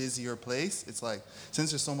work in a busier place, it's like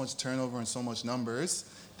since there's so much turnover and so much numbers,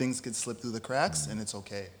 things could slip through the cracks, and it's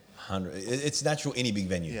okay. It's natural any big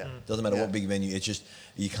venue. Yeah. Doesn't matter Yeah. what big venue. It's just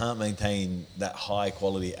you can't maintain that high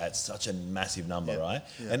quality at such a massive number, Yeah. right?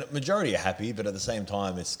 Yeah. And majority are happy, but at the same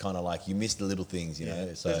time, it's kind of like you miss the little things, you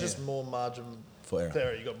know. So There's just more margin For error.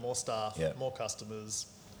 there. You got more staff, Yeah. more customers,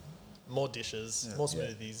 more dishes, Yeah. more Yeah.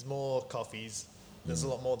 smoothies, more coffees. There's a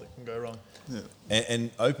lot more that can go wrong. Yeah.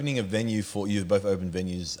 and opening a venue for you've both opened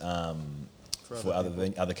venues for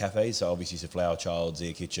other other cafes. So obviously, so Flower Child,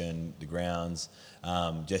 Zia Kitchen, The Grounds.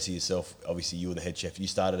 Jesse yourself, obviously, you were the head chef. You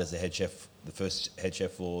started as the head chef, the first head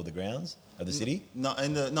chef for The Grounds of the city. No,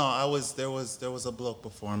 I was there was a bloke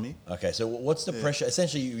before me. Okay, so what's the pressure?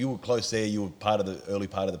 Essentially, you were close there. You were part of the early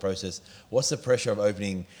part of the process. What's the pressure of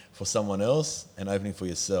opening for someone else and opening for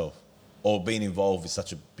yourself, or being involved with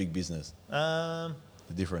such a big business? The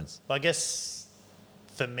difference. I guess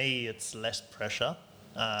for me, it's less pressure.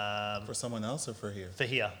 For someone else or for here? For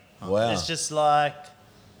here. Wow. It's just like,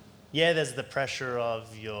 yeah, there's the pressure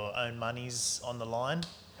of your own money's on the line,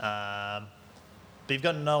 but you've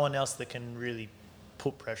got no one else that can really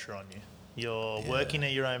put pressure on you. You're working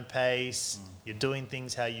at your own pace. You're doing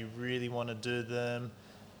things how you really want to do them.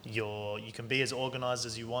 You can be as organised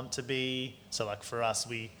as you want to be. So like for us,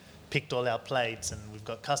 we picked all our plates and we've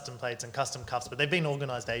got custom plates and custom cups, but they've been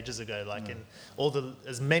organised ages ago. Like in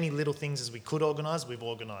as many little things as we could organise, we've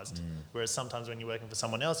organised. Whereas sometimes when you're working for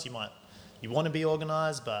someone else, you want to be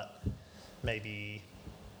organised, but maybe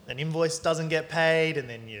an invoice doesn't get paid and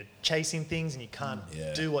then you're chasing things and you can't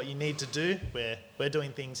do what you need to do. We're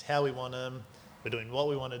doing things how we want them. We're doing what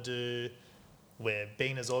we want to do. We're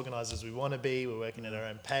being as organised as we want to be. We're working at our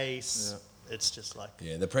own pace. It's just like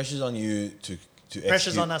The pressure's on you to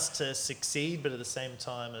pressure's execute. on us to succeed, but at the same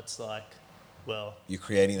time, it's like, well, You're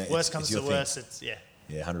creating that. worst it's comes your to thing. worst, it's yeah.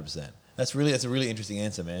 Yeah, 100%. That's a really interesting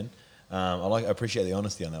answer, man. I appreciate the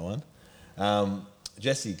honesty on that one.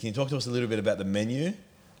 Jesse, can you talk to us a little bit about the menu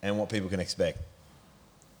and what people can expect?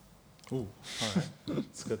 Ooh, all right.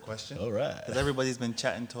 That's a good question. All right. Because everybody's been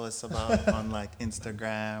chatting to us about on like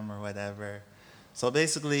Instagram or whatever. So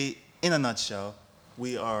basically, in a nutshell,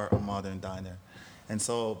 we are a modern diner. And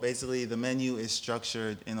so basically the menu is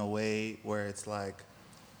structured in a way where it's like,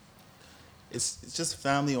 it's just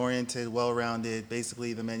family oriented, well-rounded.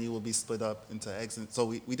 Basically the menu will be split up into eggs and, so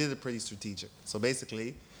we did it pretty strategic. So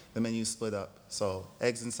basically the menu is split up. So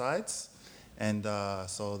eggs and sides. And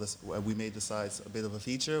we made the sides a bit of a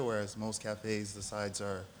feature, whereas most cafes, the sides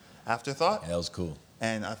are afterthought. Yeah, that was cool.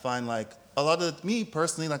 And I find like me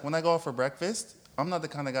personally, like when I go out for breakfast, I'm not the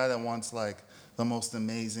kind of guy that wants like the most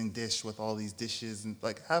amazing dish with all these dishes. And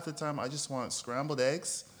like half the time I just want scrambled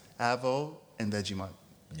eggs, avo, and Vegemite.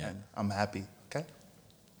 Yeah. And I'm happy, okay?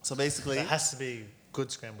 So basically, It has to be good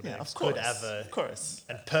scrambled yeah, eggs, of course, good avo, of course.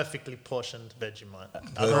 and perfectly portioned Vegemite.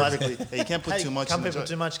 Perfectly. Yeah, you can't put Hey, too much can't in the put joint.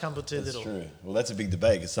 too much, can't put too That's little. true. Well, that's a big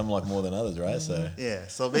debate because some like more than others, right? So Yeah,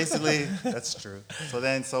 so basically, that's true.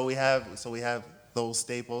 So we have those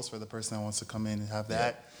staples for the person that wants to come in and have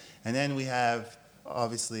that. And then we have,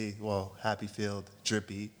 obviously, Happy Field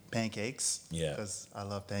drippy pancakes. Yeah. Because I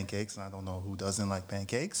love pancakes, and I don't know who doesn't like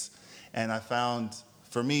pancakes. And I found,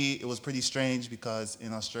 for me, it was pretty strange because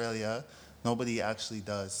in Australia, nobody actually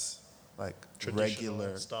does like Traditional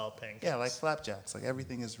regular style pancakes. Yeah, like flapjacks. Like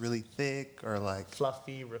everything is really thick or like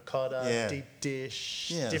Fluffy, ricotta, Yeah. deep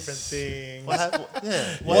dish, Yes. different things.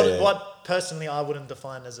 yeah. What personally I wouldn't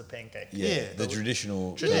define as a pancake. Yeah. the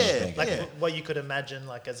traditional Yeah, pancake. Like yeah. what you could imagine,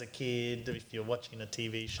 like as a kid, if you're watching a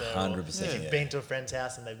TV show, or 100%, if you've yeah. been to a friend's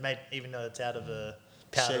house and they've made, even though it's out of a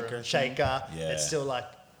powder Shaker and shaker, thing. Yeah. it's still like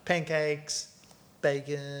pancakes,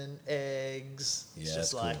 bacon, eggs. Yeah, It's that's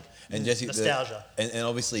just cool. like And Jesse, nostalgia. and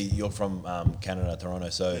obviously you're from Canada, Toronto,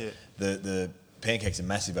 so Yeah. the pancakes are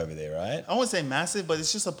massive over there, right? I wouldn't say massive, but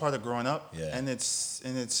it's just a part of growing up. Yeah. And it's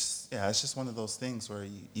just one of those things where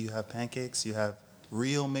you have pancakes, you have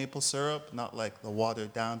real maple syrup, not like the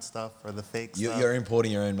watered down stuff or the fake stuff. You're importing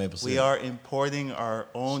your own maple syrup. We are importing our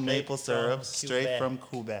own Straight maple from syrup straight Quebec. from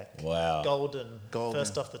Quebec. Wow, Golden, Golden.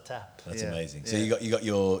 first off the tap. that's Yeah, amazing. So yeah. you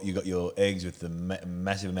got your eggs with the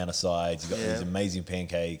massive amount of sides. You got Yeah. these amazing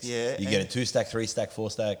pancakes. Yeah, you get and- a 2-stack, 3-stack,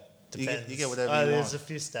 4-stack. Depends. You get whatever you There's want. a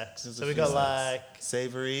few stacks. There's so a we few got stacks. like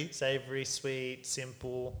Savory. savory, sweet,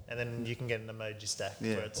 simple, and then you can get an emoji stack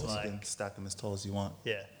Yeah, where it's or like, you can stack them as tall as you want.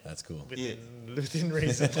 yeah, That's cool. within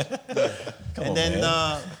reason. Come And on, then,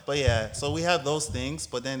 man. but yeah, so we have those things,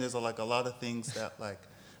 but then there's like a lot of things that like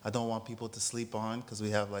I don't want people to sleep on because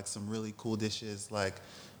we have like some really cool dishes, like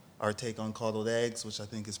our take on coddled eggs, which I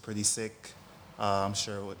think is pretty sick. I'm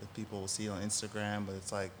sure what people will see on Instagram, but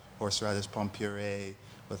it's like horseradish plum puree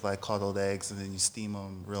with like coddled eggs, and then you steam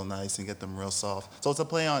them real nice and get them real soft. So it's a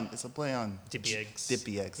play on Dippy eggs.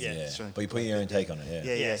 Dippy eggs. Yeah. Yeah. Trying to But you put your own take on it.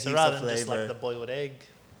 Yeah. Yeah, So heaps rather of than just like flavor. the boiled egg,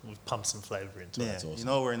 we've pumped some flavor into Yeah, it. That's awesome. you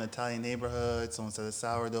know, we're in an Italian neighborhood, so instead of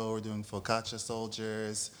sourdough, we're doing focaccia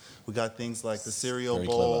soldiers. We got things like the cereal Very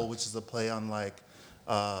bowl, clever. which is a play on like,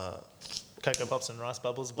 Cocoa Pops and Rice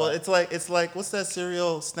Bubbles. well, But it's like what's that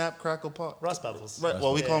cereal? Snap, crackle, pop. Rice Bubbles. Right,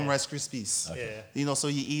 well, we call them Yeah. Rice Krispies. Yeah. You know, so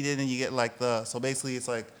you eat it and you get like so basically it's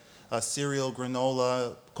like a cereal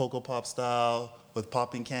granola, Cocoa Pop style with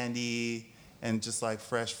popping candy and just like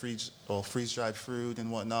fresh freeze-dried fruit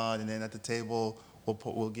and whatnot. And then at the table,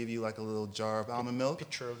 we'll give you like a little jar of almond milk.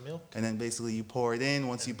 Pitcher of milk. And then basically you pour it in.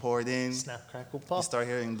 Once you pour it in, Snap, crackle, you pop. start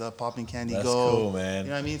hearing the popping candy That's go. cool, man. You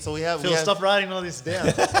know what I mean? So we have, Phil, stop writing all this down.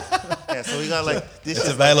 yeah, so we got like dishes It's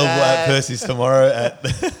available like at that. Percy's tomorrow at.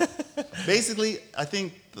 Basically, I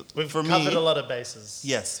think We've for covered me, a lot of bases.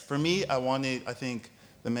 yes, for me, I think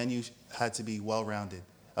the menu had to be well-rounded.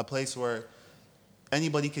 A place where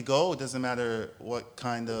anybody could go. It doesn't matter what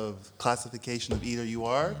kind of classification of eater you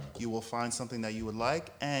are. You will find something that you would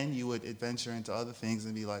like, and you would adventure into other things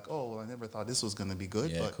and be like, oh, well, I never thought this was going to be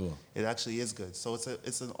good, Yeah, but cool. it actually is good. So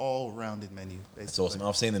it's an all-rounded menu, basically. It's awesome.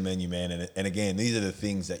 I've seen the menu, man, and again, these are the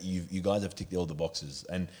things that you guys have ticked all the boxes.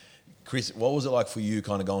 And Chris, what was it like for you,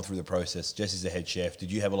 kind of going through the process? Jesse's the head chef.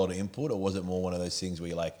 Did you have a lot of input, or was it more one of those things where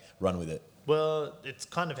you like run with it? Well, it's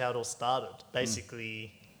kind of how it all started.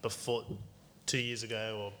 Basically, before 2 years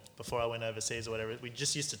ago, or before I went overseas or whatever, we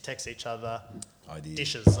just used to text each other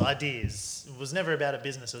ideas. It was never about a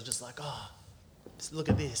business. It was just like, oh, look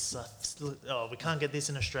at this. Oh, we can't get this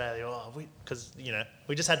in Australia. Oh, because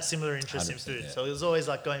we just had similar interests in 100%, food. yeah. So it was always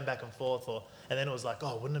like going back and forth. And then it was like,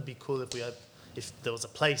 oh, wouldn't it be cool if there was a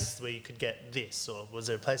place where you could get this, or was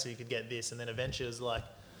there a place where you could get this? And then eventually it was like,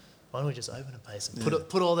 why don't we just open a place and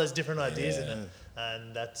put all those different ideas in it?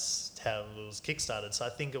 And that's how it was kickstarted. So I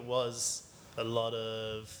think it was a lot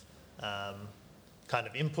of kind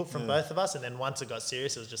of input from both of us, and then once it got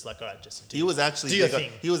serious, it was just like, all right, just He was actually do your big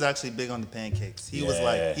thing. he was actually big on the pancakes. He was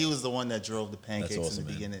Yeah. he was the one that drove the pancakes That's awesome, in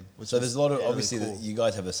the man. beginning. Which So was there's a lot of, really obviously, cool. you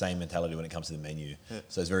guys have the same mentality when it comes to the menu. Yeah.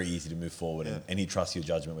 So it's very easy to move forward, Yeah. and he trusts your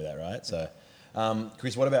judgment with that, right? So,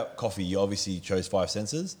 Chris, what about coffee? You obviously chose Five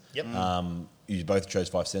Senses. Yep. You both chose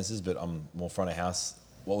Five Senses, but I'm more front of house.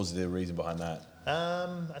 What was the reason behind that?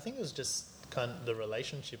 I think it was just kind of the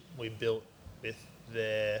relationship we built with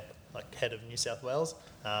their head of New South Wales.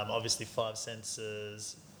 Obviously, Five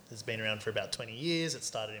Senses has been around for about 20 years. It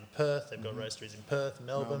started in Perth. They've got roasteries in Perth,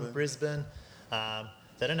 Melbourne, Brisbane.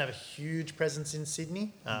 They don't have a huge presence in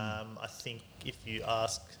Sydney. I think if you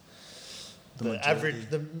ask the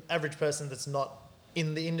average person that's not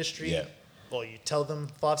in the industry, Yeah. or you tell them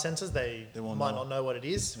Five Senses, they won't might know. not know what it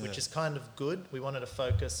is, which is kind of good. We wanted to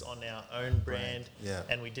focus on our own brand, Yeah.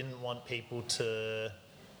 and we didn't want people to.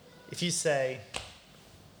 If you say,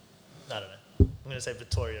 I don't know, I'm going to say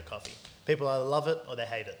Victoria Coffee, people either love it or they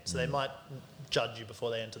hate it, so they might judge you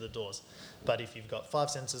before they enter the doors. But if you've got Five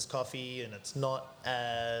Senses Coffee and it's not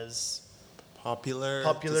as popular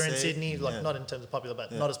popular to in say. Sydney, Yeah. not in terms of popular,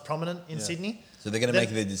 but not as prominent in Yeah. Sydney. So they're going to make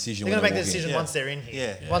their decision. They're when going to make they the walk in. decision Yeah. once they're in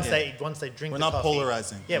here. Yeah. Once Yeah. they drink We're the not coffee.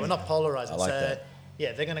 polarizing. Yeah, we're not polarizing. I like so that.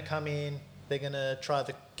 yeah, they're going to come in. They're going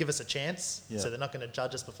to give us a chance. Yeah. So they're not going to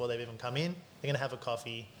judge us before they've even come in. They're going to have a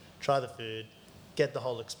coffee, try the food, get the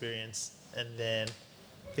whole experience, and then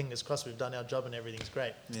fingers crossed we've done our job and everything's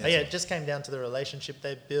great. Yeah. But yeah, it just came down to the relationship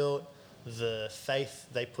they built, the faith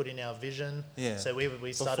they put in our vision. Yeah. So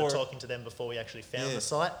we started Before- talking to them before we actually found Yeah. the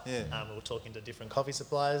site. Yeah. We were talking to different coffee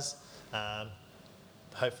suppliers.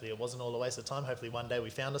 Hopefully it wasn't all a waste of time. Hopefully one day we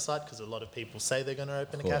found a site, because a lot of people say they're going to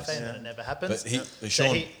open a course. cafe and then Yeah. it never happens. But So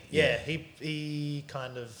Sean, he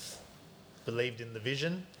kind of believed in the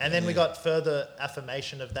vision, and then we got further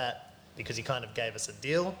affirmation of that because he kind of gave us a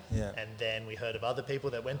deal. Yeah. And then we heard of other people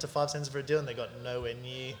that went to Five Cents for a deal and they got nowhere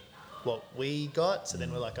near what we got. So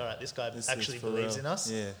then we're like, all right, this guy This is actually for believes real. in us.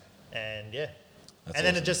 Yeah. And yeah. That's and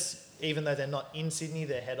then awesome. it just, even though they're not in Sydney,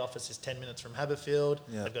 their head office is 10 minutes from Haberfield.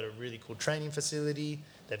 Yeah. They've got a really cool training facility.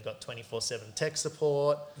 They've got 24/7 tech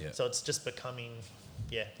support. Yeah. So it's just becoming,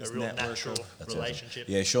 a This real network natural of- That's awesome. relationship.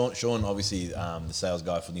 Yeah, Sean obviously the sales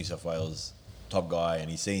guy for New South Wales, top guy, and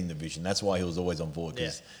he's seen the vision. That's why he was always on board,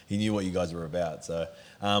 because Yeah. he knew what you guys were about. So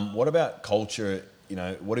what about culture?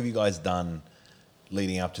 What have you guys done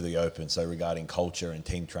leading up to the Open? So regarding culture and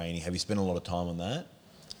team training, have you spent a lot of time on that?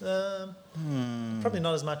 Probably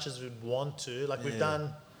not as much as we'd want to. We've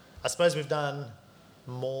done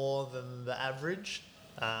more than the average,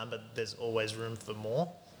 but there's always room for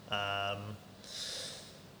more.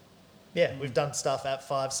 Yeah, we've done stuff at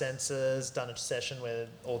Five Senses, done a session where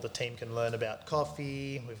all the team can learn about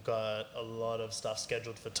coffee. We've got a lot of stuff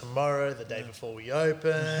scheduled for tomorrow, the day before we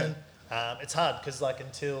open. It's hard because like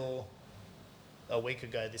until a week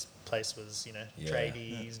ago, this place was,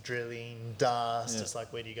 tradies, drilling, dust. Yeah. It's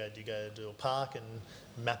like, where do you go? Do you go to a park and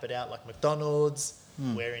map it out like McDonald's?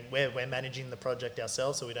 We're managing the project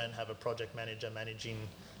ourselves, so we don't have a project manager managing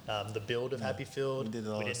the build of Happyfield. We did it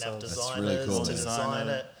all didn't have ourselves. That's designers really cool, to man. design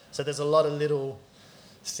it. So there's a lot of little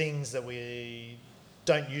things that we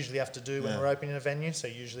don't usually have to do when we're opening a venue. So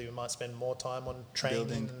usually we might spend more time on training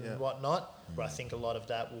Building, and whatnot. But I think a lot of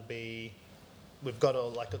that will be, we've done it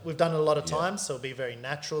a lot of times, so it'll be very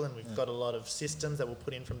natural, and we've got a lot of systems that we'll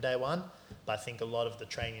put in from day one. But I think a lot of the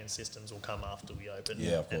training and systems will come after we open.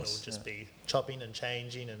 Yeah, of and course. it'll just be chopping and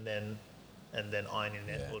changing and then ironing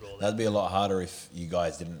it with all that. That'd be a lot harder if you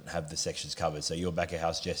guys didn't have the sections covered. So you're back of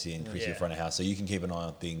house, Jesse, and Chris, you're front of house. So you can keep an eye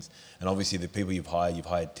on things. And obviously the people you've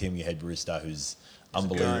hired Tim, your head barista, who's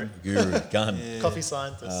unbelievable. Guru, gun. Coffee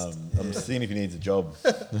scientist. I'm seeing if he needs a job.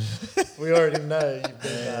 We already know you've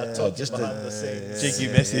been talking just behind a the scenes.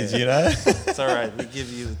 Cheeky message, you know? It's all right. We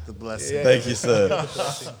give you the blessing. Thank you, sir.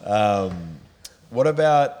 What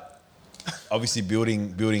about obviously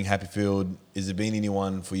building Happyfield? Has there been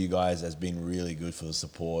anyone for you guys that's been really good for the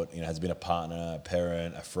support? Has there been a partner, a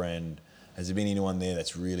parent, a friend? Has there been anyone there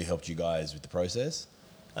that's really helped you guys with the process?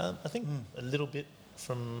 I think a little bit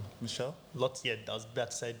from Michelle? lots. Yeah, I was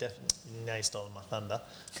about to say definitely. Now you stole my thunder.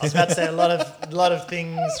 I was about to say a lot of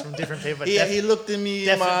things from different people. But He looked at me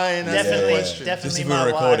in my eye and asked me a question. Definitely Just if my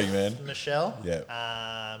we were recording, wife, man. Michelle.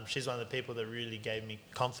 Yeah. She's one of the people that really gave me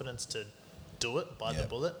confidence to do it, bite the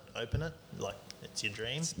bullet, open it. Like it's your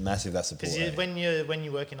dream. It's massive, that support. Because when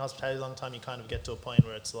you work in hospitality a long time, you kind of get to a point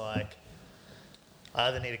where it's like, I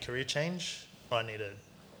either need a career change or I need to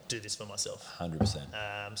do this for myself.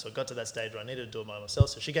 100%. So it got to that stage where I needed to do it by myself.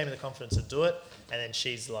 So she gave me the confidence to do it, and then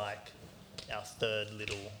she's like our third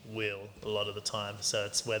little wheel a lot of the time. So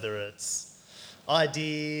it's whether it's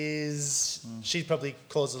ideas, she probably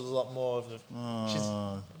causes a lot more of the.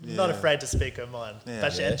 She's not afraid to speak her mind. Yeah.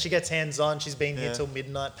 But and she gets hands on. She's been here Yeah. till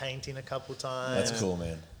midnight painting a couple times. That's cool,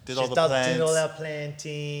 man. Did She's all the plants. did all our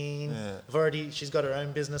planting. Yeah. She's got her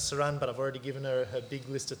own business to run, but I've already given her big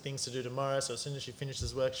list of things to do tomorrow. So as soon as she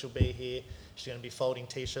finishes work, she'll be here. She's going to be folding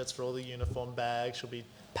T-shirts for all the uniform bags. She'll be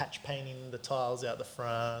patch painting the tiles out the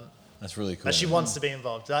front. That's really cool. But she wants to be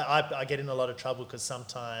involved. I get in a lot of trouble because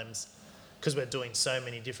sometimes, because we're doing so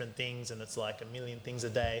many different things and it's like a million things a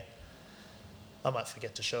day, I might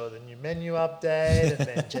forget to show her the new menu update, and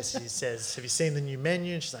then Jessie says, "Have you seen the new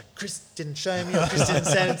menu?" And she's like, "Chris didn't show me, or Chris didn't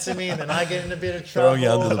send it to me," and then I get in a bit of trouble. Throwing you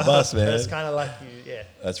under the bus, man. But it's kind of like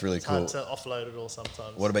That's really it's cool. hard to offload it all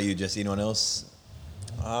sometimes. What about you, Jesse? Anyone else?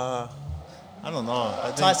 I don't know. I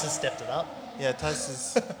think, Tyson stepped it up. Yeah, Tice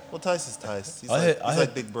is. Well, Tice is Tice. He's I like, heard- he's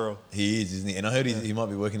like big bro. He is, isn't he? And I heard he might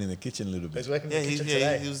be working in the kitchen a little bit. He's working Yeah, in the he kitchen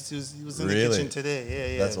today. he was in Really? the kitchen today.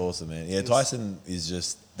 Yeah, yeah. That's awesome, man. Yeah, Tyson is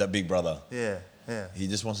just that big brother. Yeah, yeah. He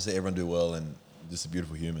just wants to see everyone do well and just a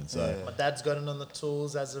beautiful human. So Yeah. My dad's got it on the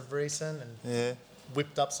tools as of recent and Yeah.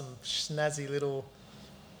 whipped up some snazzy little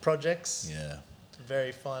projects. yeah.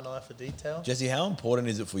 Very fine eye for detail. Jesse, how important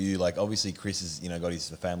is it for you? Like, obviously, Chris has, got his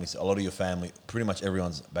family. So a lot of your family, pretty much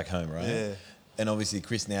everyone's back home, right? Yeah. And obviously,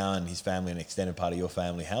 Chris now and his family, an extended part of your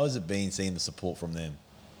family. How has it been seeing the support from them?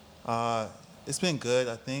 It's been good,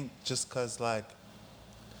 I think, just cause like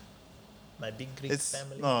My big Greek it's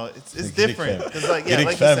family. it's Greek different. family. Cause like Greek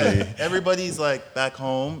like family. you said, everybody's like back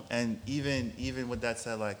home, and even with that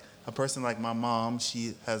said, like a person like my mom,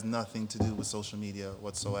 she has nothing to do with social media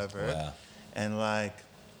whatsoever, Wow. and like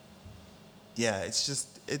it's just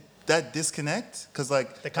that disconnect, because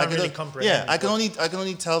like They can't I could really o- comprehend I can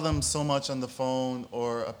only tell them so much on the phone,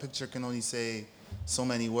 or a picture can only say so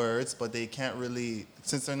many words, but they can't really,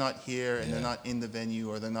 since they're not here and they're Yeah. not in the venue,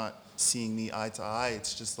 or they're not seeing me eye to eye.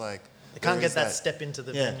 It's just like They can't there get is that step into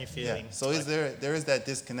the venue feeling. So there is that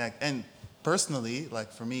disconnect, and personally,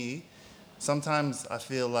 like for me, sometimes I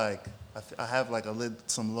feel like I have like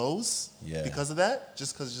some lows Yeah. because of that,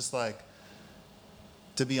 just like.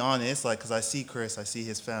 To be honest, like, because I see Chris, I see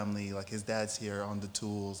his family, like his dad's here on the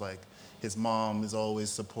tools, like his mom is always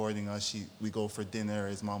supporting us. We go for dinner,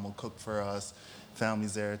 his mom will cook for us,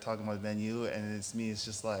 family's there talking about the venue, and it's me, it's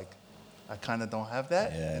just like, I kind of don't have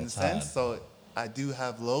that Yeah, in a it's sense. hard. So I do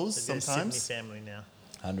have lows They're a sometimes. Sydney family now.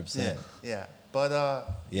 100%. Yeah, yeah. But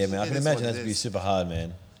Yeah, man, I it can is imagine what that it to be is. super hard,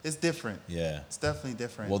 man. It's different. Yeah. It's definitely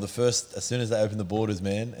different. Well, as soon as they open the borders,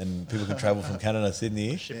 man, and people can travel from Canada,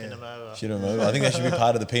 Sydney, Shipping them over. ship them over. I think that should be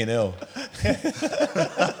part of the P&L.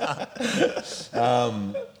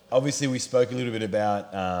 Obviously, we spoke a little bit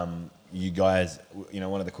about you guys. You know,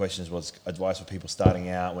 one of the questions was advice for people starting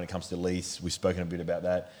out when it comes to lease. We've spoken a bit about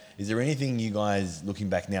that. Is there anything you guys, looking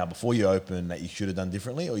back now, before you open, that you should have done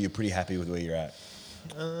differently, or you're pretty happy with where you're at?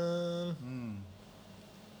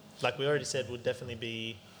 Like we already said, would definitely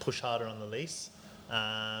be push harder on the lease.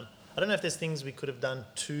 I don't know if there's things we could have done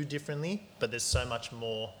too differently, but there's so much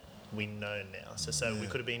more we know now. So we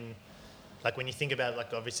could have been, like when you think about,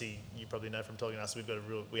 like obviously you probably know from talking to us,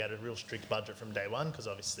 we had a real strict budget from day one because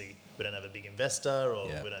obviously we don't have a big investor or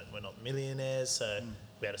we're not millionaires. So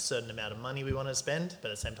we had a certain amount of money we wanted to spend,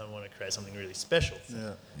 but at the same time we want to create something really special.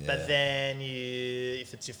 But then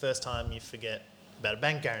if it's your first time, you forget about a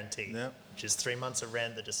bank guarantee, which is 3 months of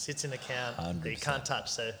rent that just sits in the account that you can't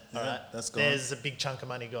touch. So, all right, that's gone. there's a big chunk of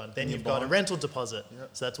money gone. Then you've got a rental deposit.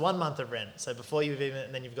 So that's 1 month of rent. So before you've even,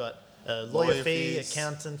 and then you've got a lawyer fee, fees.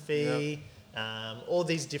 accountant fee, all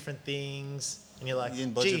these different things. And you're like, You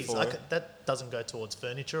didn't budget geez, for it. that doesn't go towards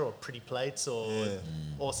furniture or pretty plates or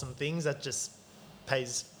awesome things. That just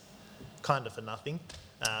pays kind of for nothing.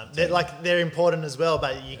 They're important as well,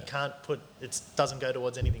 but you can't it doesn't go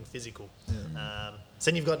towards anything physical. So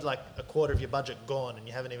then you've got like a quarter of your budget gone and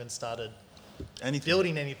you haven't even started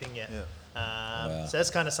building anything yet. So that's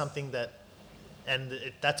kind of something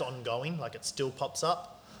that's ongoing, like it still pops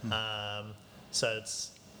up. So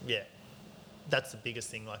that's the biggest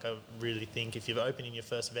thing. Like I really think if you're opening your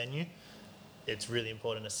first venue, it's really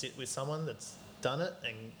important to sit with someone that's done it,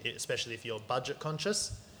 and especially if you're budget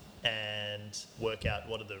conscious, and work out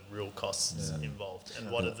what are the real costs involved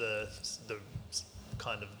and what are the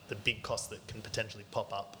kind of the big costs that can potentially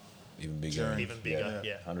pop up. Even bigger. Even bigger,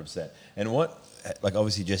 yeah. 100%. And like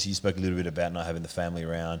obviously, Jesse, you spoke a little bit about not having the family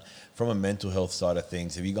around. From a mental health side of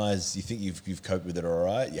things, you think you've coped with it all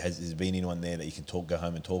right? Has there been anyone there that you can go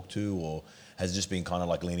home and talk to, or has it just been kind of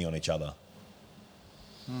like leaning on each other?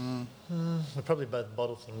 We probably both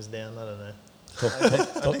bottle things down, I don't know. I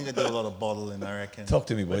think I do a lot of bottling, I reckon. Talk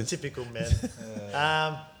to me, We're boys. typical men.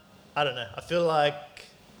 I don't know. I feel like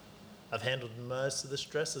I've handled most of the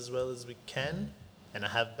stress as well as we can, and I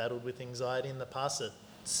have battled with anxiety in the past at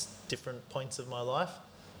different points of my life.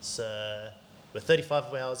 So we're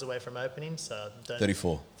 35 hours away from opening, so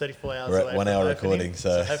 34. 34 hours We're at away 1 from hour opening, recording,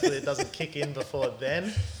 so hopefully it doesn't kick in before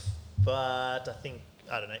then. But I think,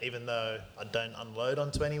 I don't know, even though I don't unload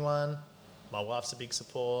onto anyone, my wife's a big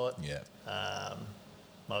support. Yeah.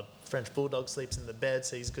 My French bulldog sleeps in the bed,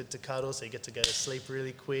 so he's good to cuddle, so you get to go to sleep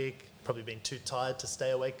really quick. Probably been too tired to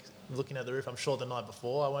stay awake looking at the roof. I'm sure the night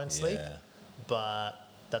before I won't sleep, but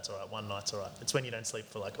that's all right. One night's all right. It's when you don't sleep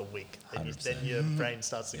for like a week. Then your brain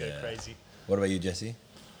starts to go crazy. What about you, Jesse?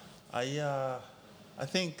 I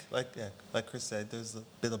think, like Chris said, there's a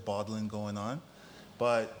bit of bottling going on.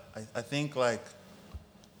 But I think, like,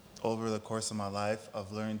 over the course of my life,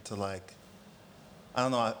 I've learned to, like, I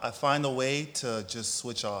don't know, I find a way to just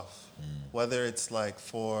switch off. Whether it's, like,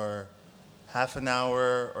 for half an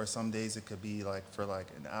hour, or some days it could be, like, for, like,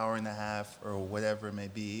 an hour and a half, or whatever it may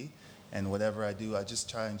be. And whatever I do, I just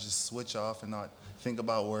try and just switch off and not think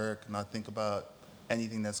about work, not think about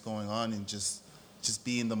anything that's going on, and just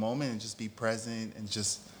be in the moment and just be present and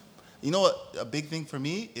just, you know what, a big thing for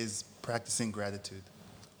me is practicing gratitude.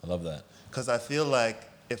 I love that. Because I feel like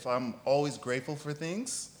if I'm always grateful for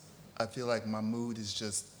things, I feel like my mood is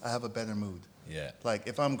just, I have a better mood. Yeah. Like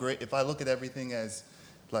if I look at everything as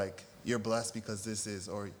like, you're blessed because this is,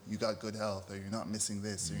 or you got good health, or you're not missing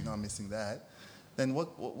this, or you're not missing that, then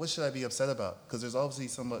what should I be upset about? Because there's obviously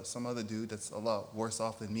some other dude that's a lot worse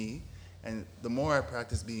off than me. And the more I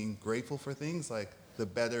practice being grateful for things, like the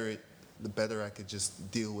better I could just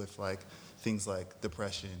deal with like things like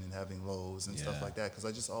depression and having lows and stuff like that. Because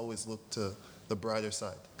I just always look to the brighter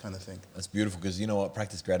side, kind of thing. That's beautiful, because you know what,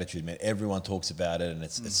 practice gratitude, man. Everyone talks about it, and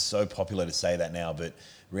it's so popular to say that now, but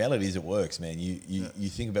reality is it works, man. You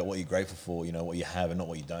think about what you're grateful for, you know, what you have and not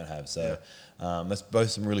what you don't have. So that's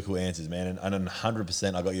both some really cool answers, man. And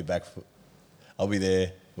 100% I got your back. I'll be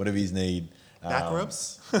there, whatever you need. Back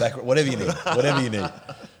rubs? Whatever you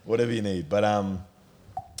need. But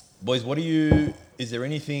boys, is there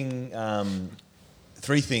anything,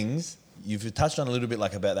 3 things, you've touched on a little bit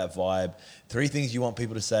like about that vibe, 3 things you want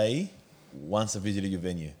people to say once they've visited your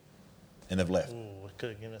venue and they've left? Ooh, it could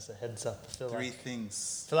have given us a heads up. I feel 3 like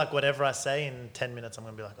things. I feel like whatever I say in 10 minutes, I'm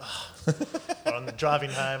going to be like, oh, or I'm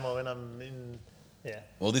driving home, or when I'm in,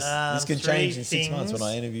 Well, this can 3 change in 6 things. months when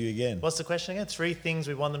I interview you again. What's the question again? 3 things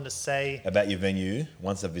we want them to say About your venue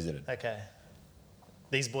once they've visited. Okay.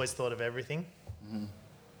 these boys thought of everything.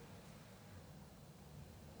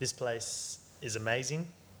 This place is amazing.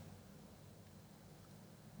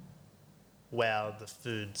 Wow, the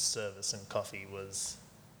food, service, and coffee was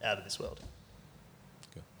out of this world.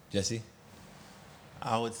 Cool. Jesse?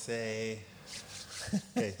 I would say,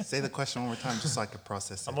 okay, say the question one more time just so I could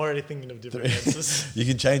process it. I'm already thinking of different answers. You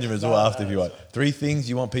can change them as well after if you want. 3 things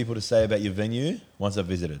you want people to say about your venue once they've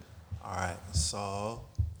visited. All right, so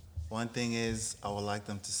one thing is I would like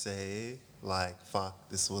them to say, like, fuck,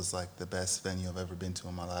 this was like the best venue I've ever been to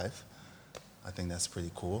in my life. I think that's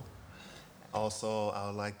pretty cool. Also, I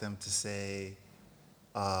would like them to say,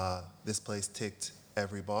 this place ticked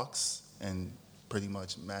every box and pretty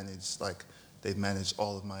much they've managed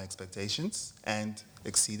all of my expectations and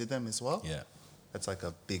exceeded them as well. Yeah. That's like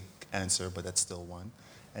a big answer, but that's still one.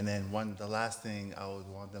 And then the last thing I would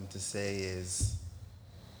want them to say is,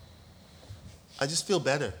 I just feel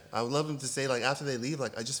better. I would love them to say, like, after they leave,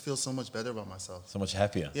 like, I just feel so much better about myself. So much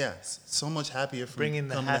happier. Yeah, so much happier from Bringing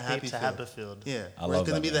the coming happy to Happyfield. Haberfield. Yeah, I it's love going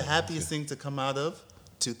to that, be the man. happiest thing to come out of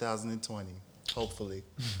 2020, hopefully.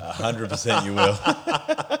 100% you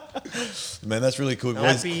will. Man, that's really cool.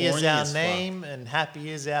 Boys, Happy is corny our as fuck. name and happy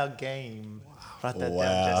is our game. Write that Wow.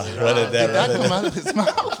 down, Jesse. Write it down. Did that Write it come down. out of his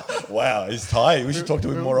mouth? Wow, he's tired. We should talk to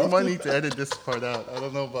him more We might often. need to edit this part out. I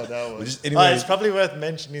don't know about that one. We'll just, Oh, anyway, it's probably worth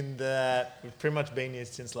mentioning that we've pretty much been here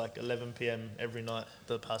since like 11 p.m. every night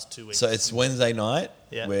the past 2 weeks. so it's Wednesday night.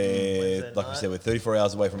 Yeah. Where, Wednesday like we night. said, we're 34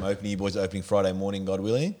 hours away from opening. You boys are opening Friday morning, God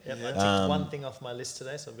willing. Yep, I took Um, one thing off my list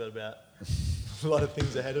today, so I've got about a lot of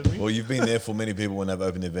things ahead of me. Well, you've been there for many people when they've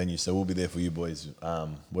opened their venue, so we'll be there for you boys,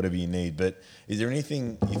 whatever you need. But is there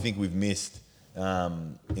anything you think we've missed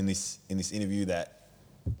in this interview that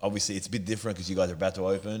obviously it's a bit different because you guys are about to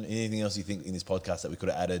open? Anything else you think in this podcast that we could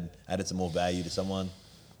have added some more value to someone?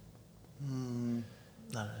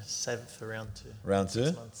 No, save it for round 2. Round 2?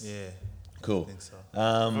 6 months. Yeah, Cool. I think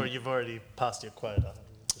so. Or you've already passed your quota.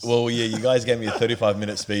 Well, yeah, you guys gave me a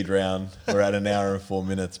 35-minute speed round. We're at an hour and 4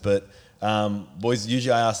 minutes. But, boys,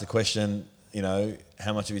 usually I ask the question, you know,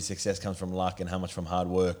 how much of your success comes from luck and how much from hard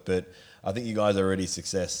work. But I think you guys are already a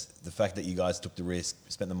success. The fact that you guys took the risk,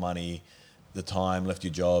 spent the money, the time, left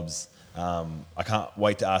your jobs. I can't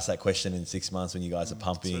wait to ask that question in 6 months when you guys are So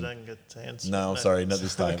pumping. we don't get to answer. No, I'm sorry, not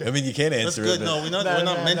this time. I mean, you can That's answer good. it. No, But we're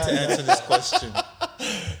not meant to answer this question.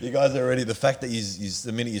 you guys are already, the fact that you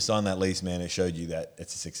the minute you signed that lease, man, it showed you that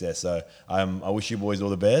it's a success. So I wish you boys all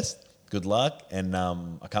the best. Good luck. And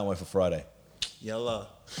I can't wait for Friday. Yalla.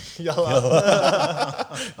 Yalla.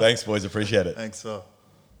 Thanks, boys. Appreciate it. Thanks, Phil.